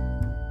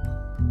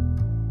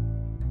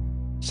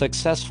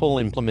 successful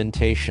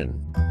implementation,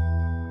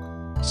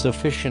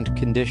 sufficient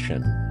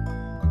condition,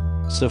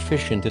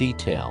 sufficient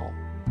detail,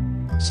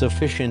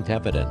 sufficient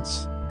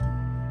evidence,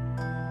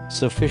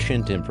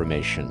 sufficient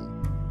information,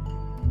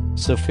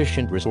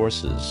 sufficient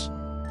resources,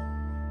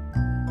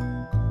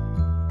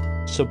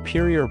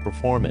 superior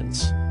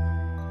performance,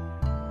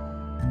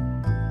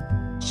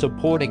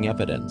 supporting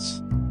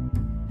evidence,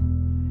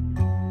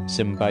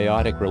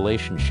 symbiotic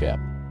relationship,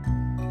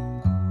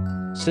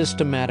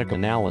 systematic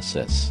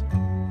analysis,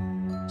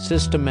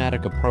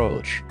 systematic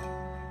approach,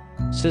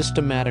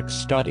 systematic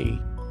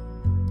study,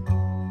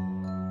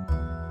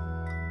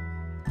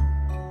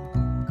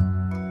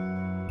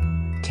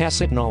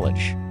 tacit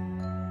knowledge,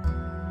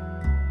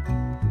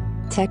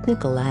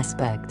 technical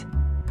aspect,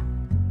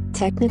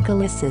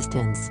 technical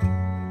assistance,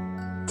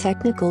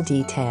 technical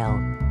detail,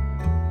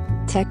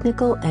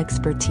 technical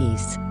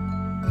expertise,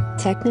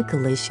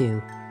 technical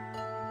issue,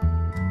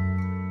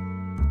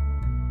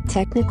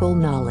 technical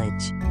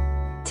knowledge,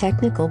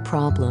 technical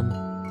problem,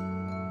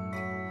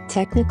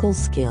 technical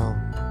skill,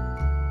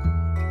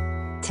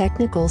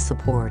 technical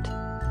support,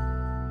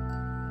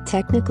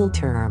 technical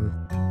term,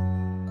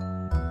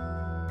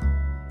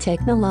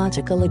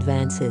 technological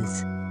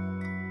advances,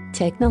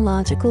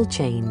 technological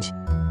change,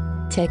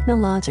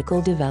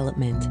 technological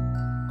development,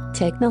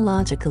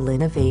 technological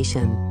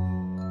innovation,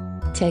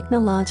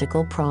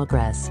 technological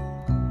progress,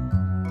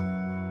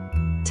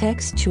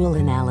 textual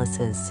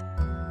analysis,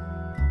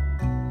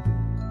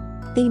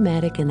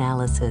 thematic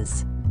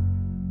analysis,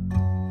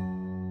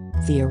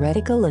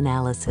 theoretical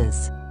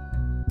analysis,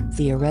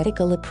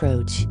 theoretical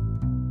approach,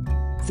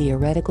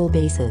 theoretical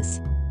basis,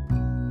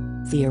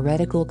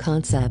 theoretical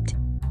concept,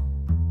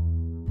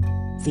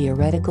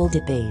 theoretical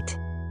debate,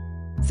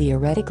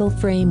 theoretical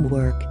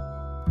framework,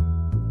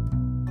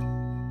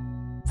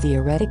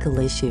 theoretical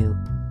issue,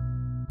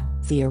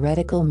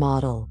 theoretical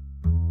model,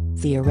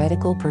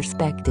 theoretical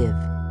perspective,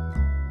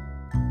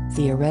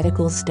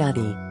 theoretical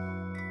study,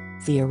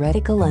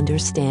 theoretical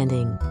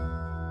understanding,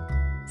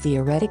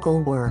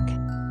 theoretical work,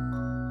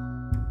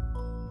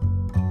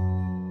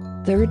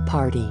 third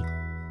party,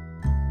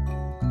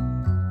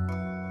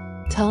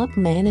 top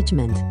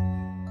management,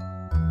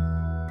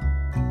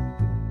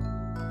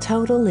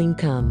 total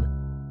income,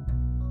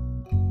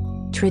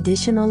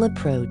 traditional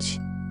approach,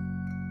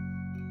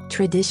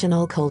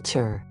 traditional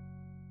culture,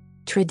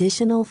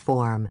 traditional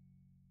form,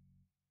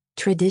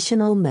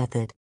 traditional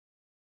method,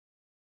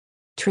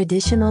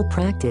 traditional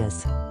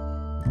practice,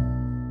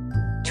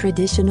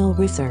 traditional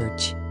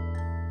research,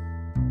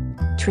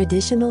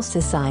 traditional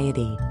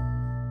society,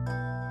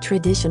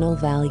 traditional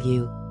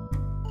value,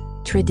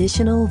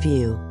 traditional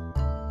view,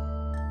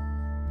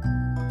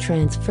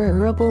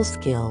 transferable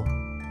skill.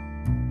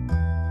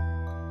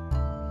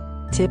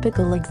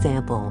 Typical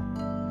example.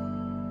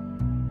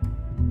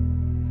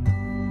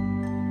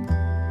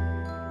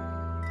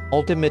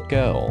 Ultimate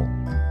goal.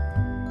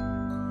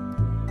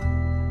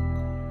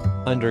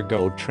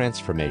 Undergo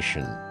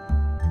transformation.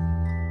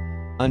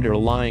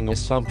 Underlying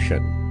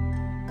assumption.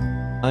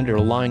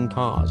 Underlying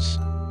cause.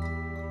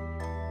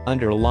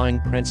 Underlying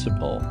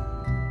principle.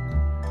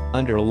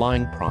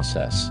 Underlying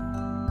process.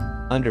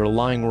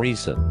 Underlying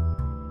reason.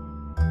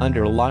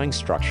 Underlying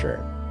structure.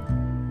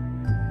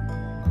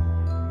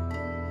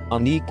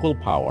 Unequal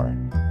power.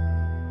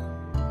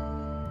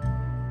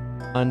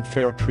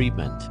 Unfair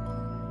treatment.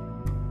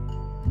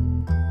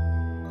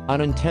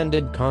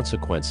 Unintended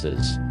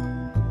consequences.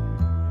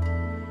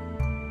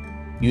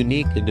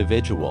 Unique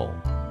individual.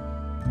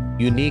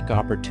 Unique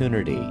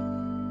opportunity.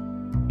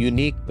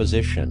 Unique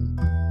position.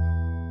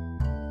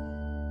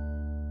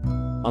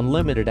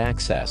 Unlimited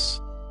access.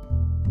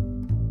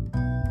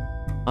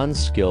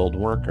 Unskilled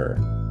worker.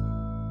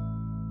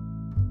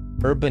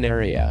 Urban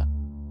area.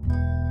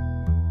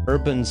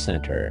 Urban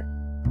center.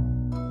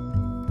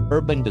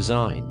 Urban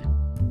design.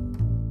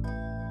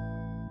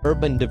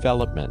 Urban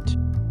development.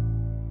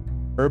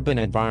 Urban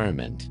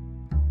environment.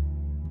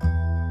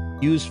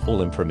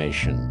 Useful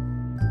information.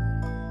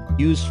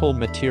 Useful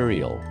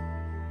material.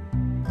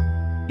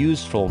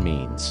 Useful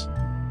means.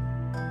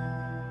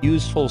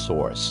 Useful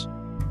source.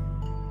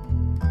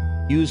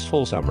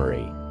 Useful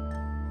summary.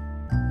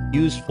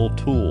 Useful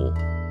tool.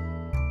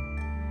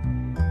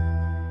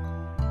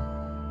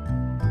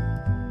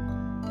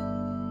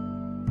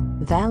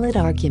 Valid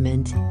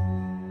argument.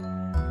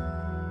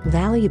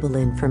 Valuable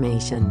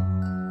information.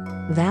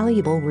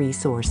 Valuable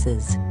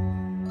resources.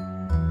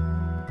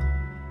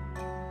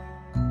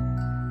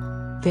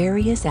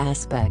 Various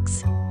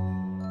aspects.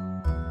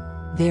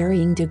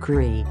 Varying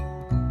degree.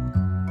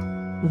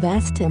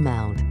 Vast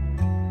amount.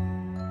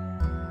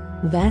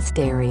 Vast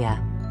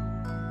area.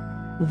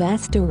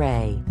 Vast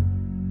array.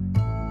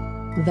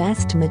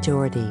 Vast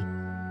majority.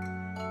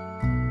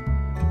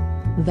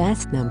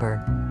 Vast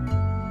number.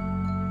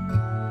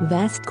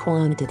 Vast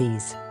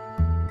quantities.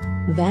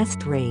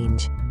 Vast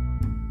range.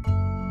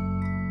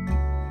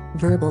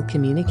 Verbal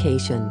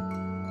communication.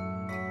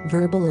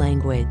 Verbal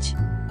language.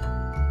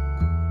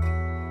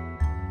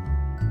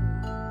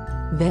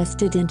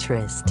 Vested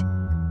interest.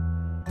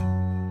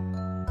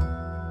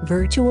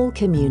 Virtual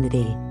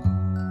community.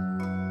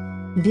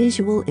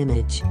 Visual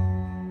image.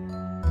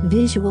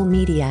 Visual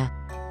media.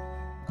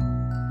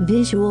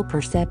 Visual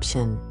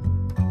perception.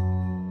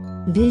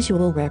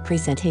 Visual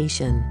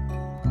representation.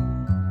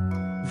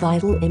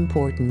 Vital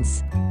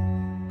importance.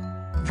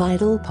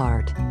 Vital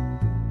part.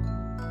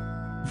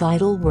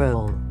 Vital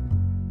role.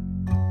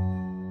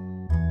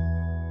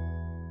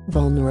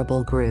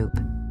 Vulnerable group.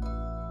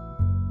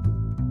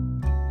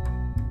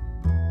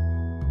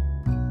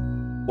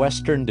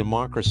 Western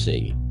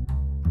democracy.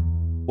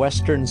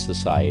 Western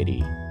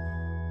society.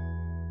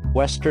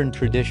 Western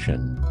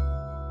tradition.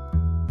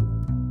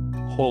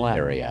 Whole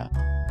area.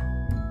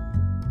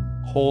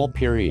 Whole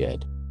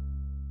period.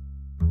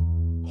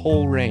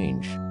 Whole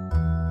range.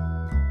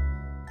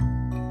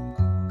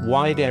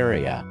 Wide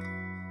area.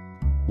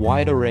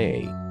 Wide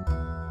array.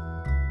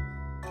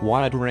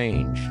 Wide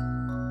range.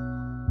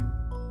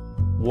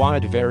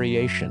 Wide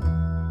variation.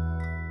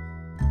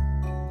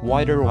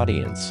 Wider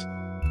audience.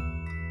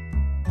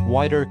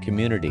 Wider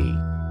community.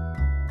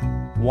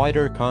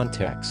 Wider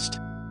context.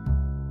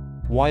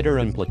 Wider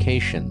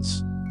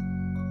implications.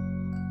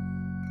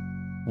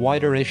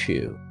 Wider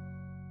issue.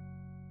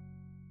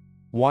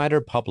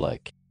 Wider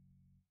public.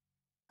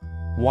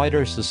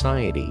 Wider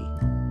society.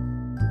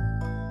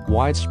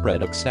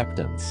 Widespread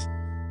acceptance.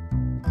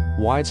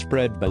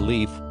 Widespread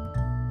belief.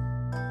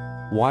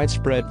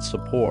 Widespread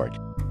support.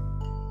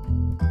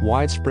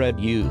 Widespread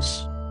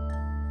use.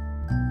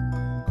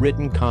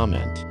 Written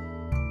comment.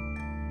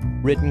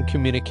 Written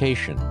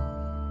communication.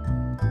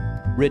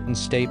 Written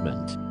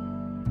statement.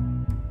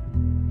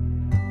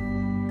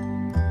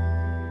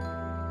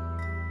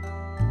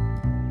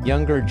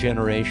 Younger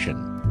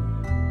generation.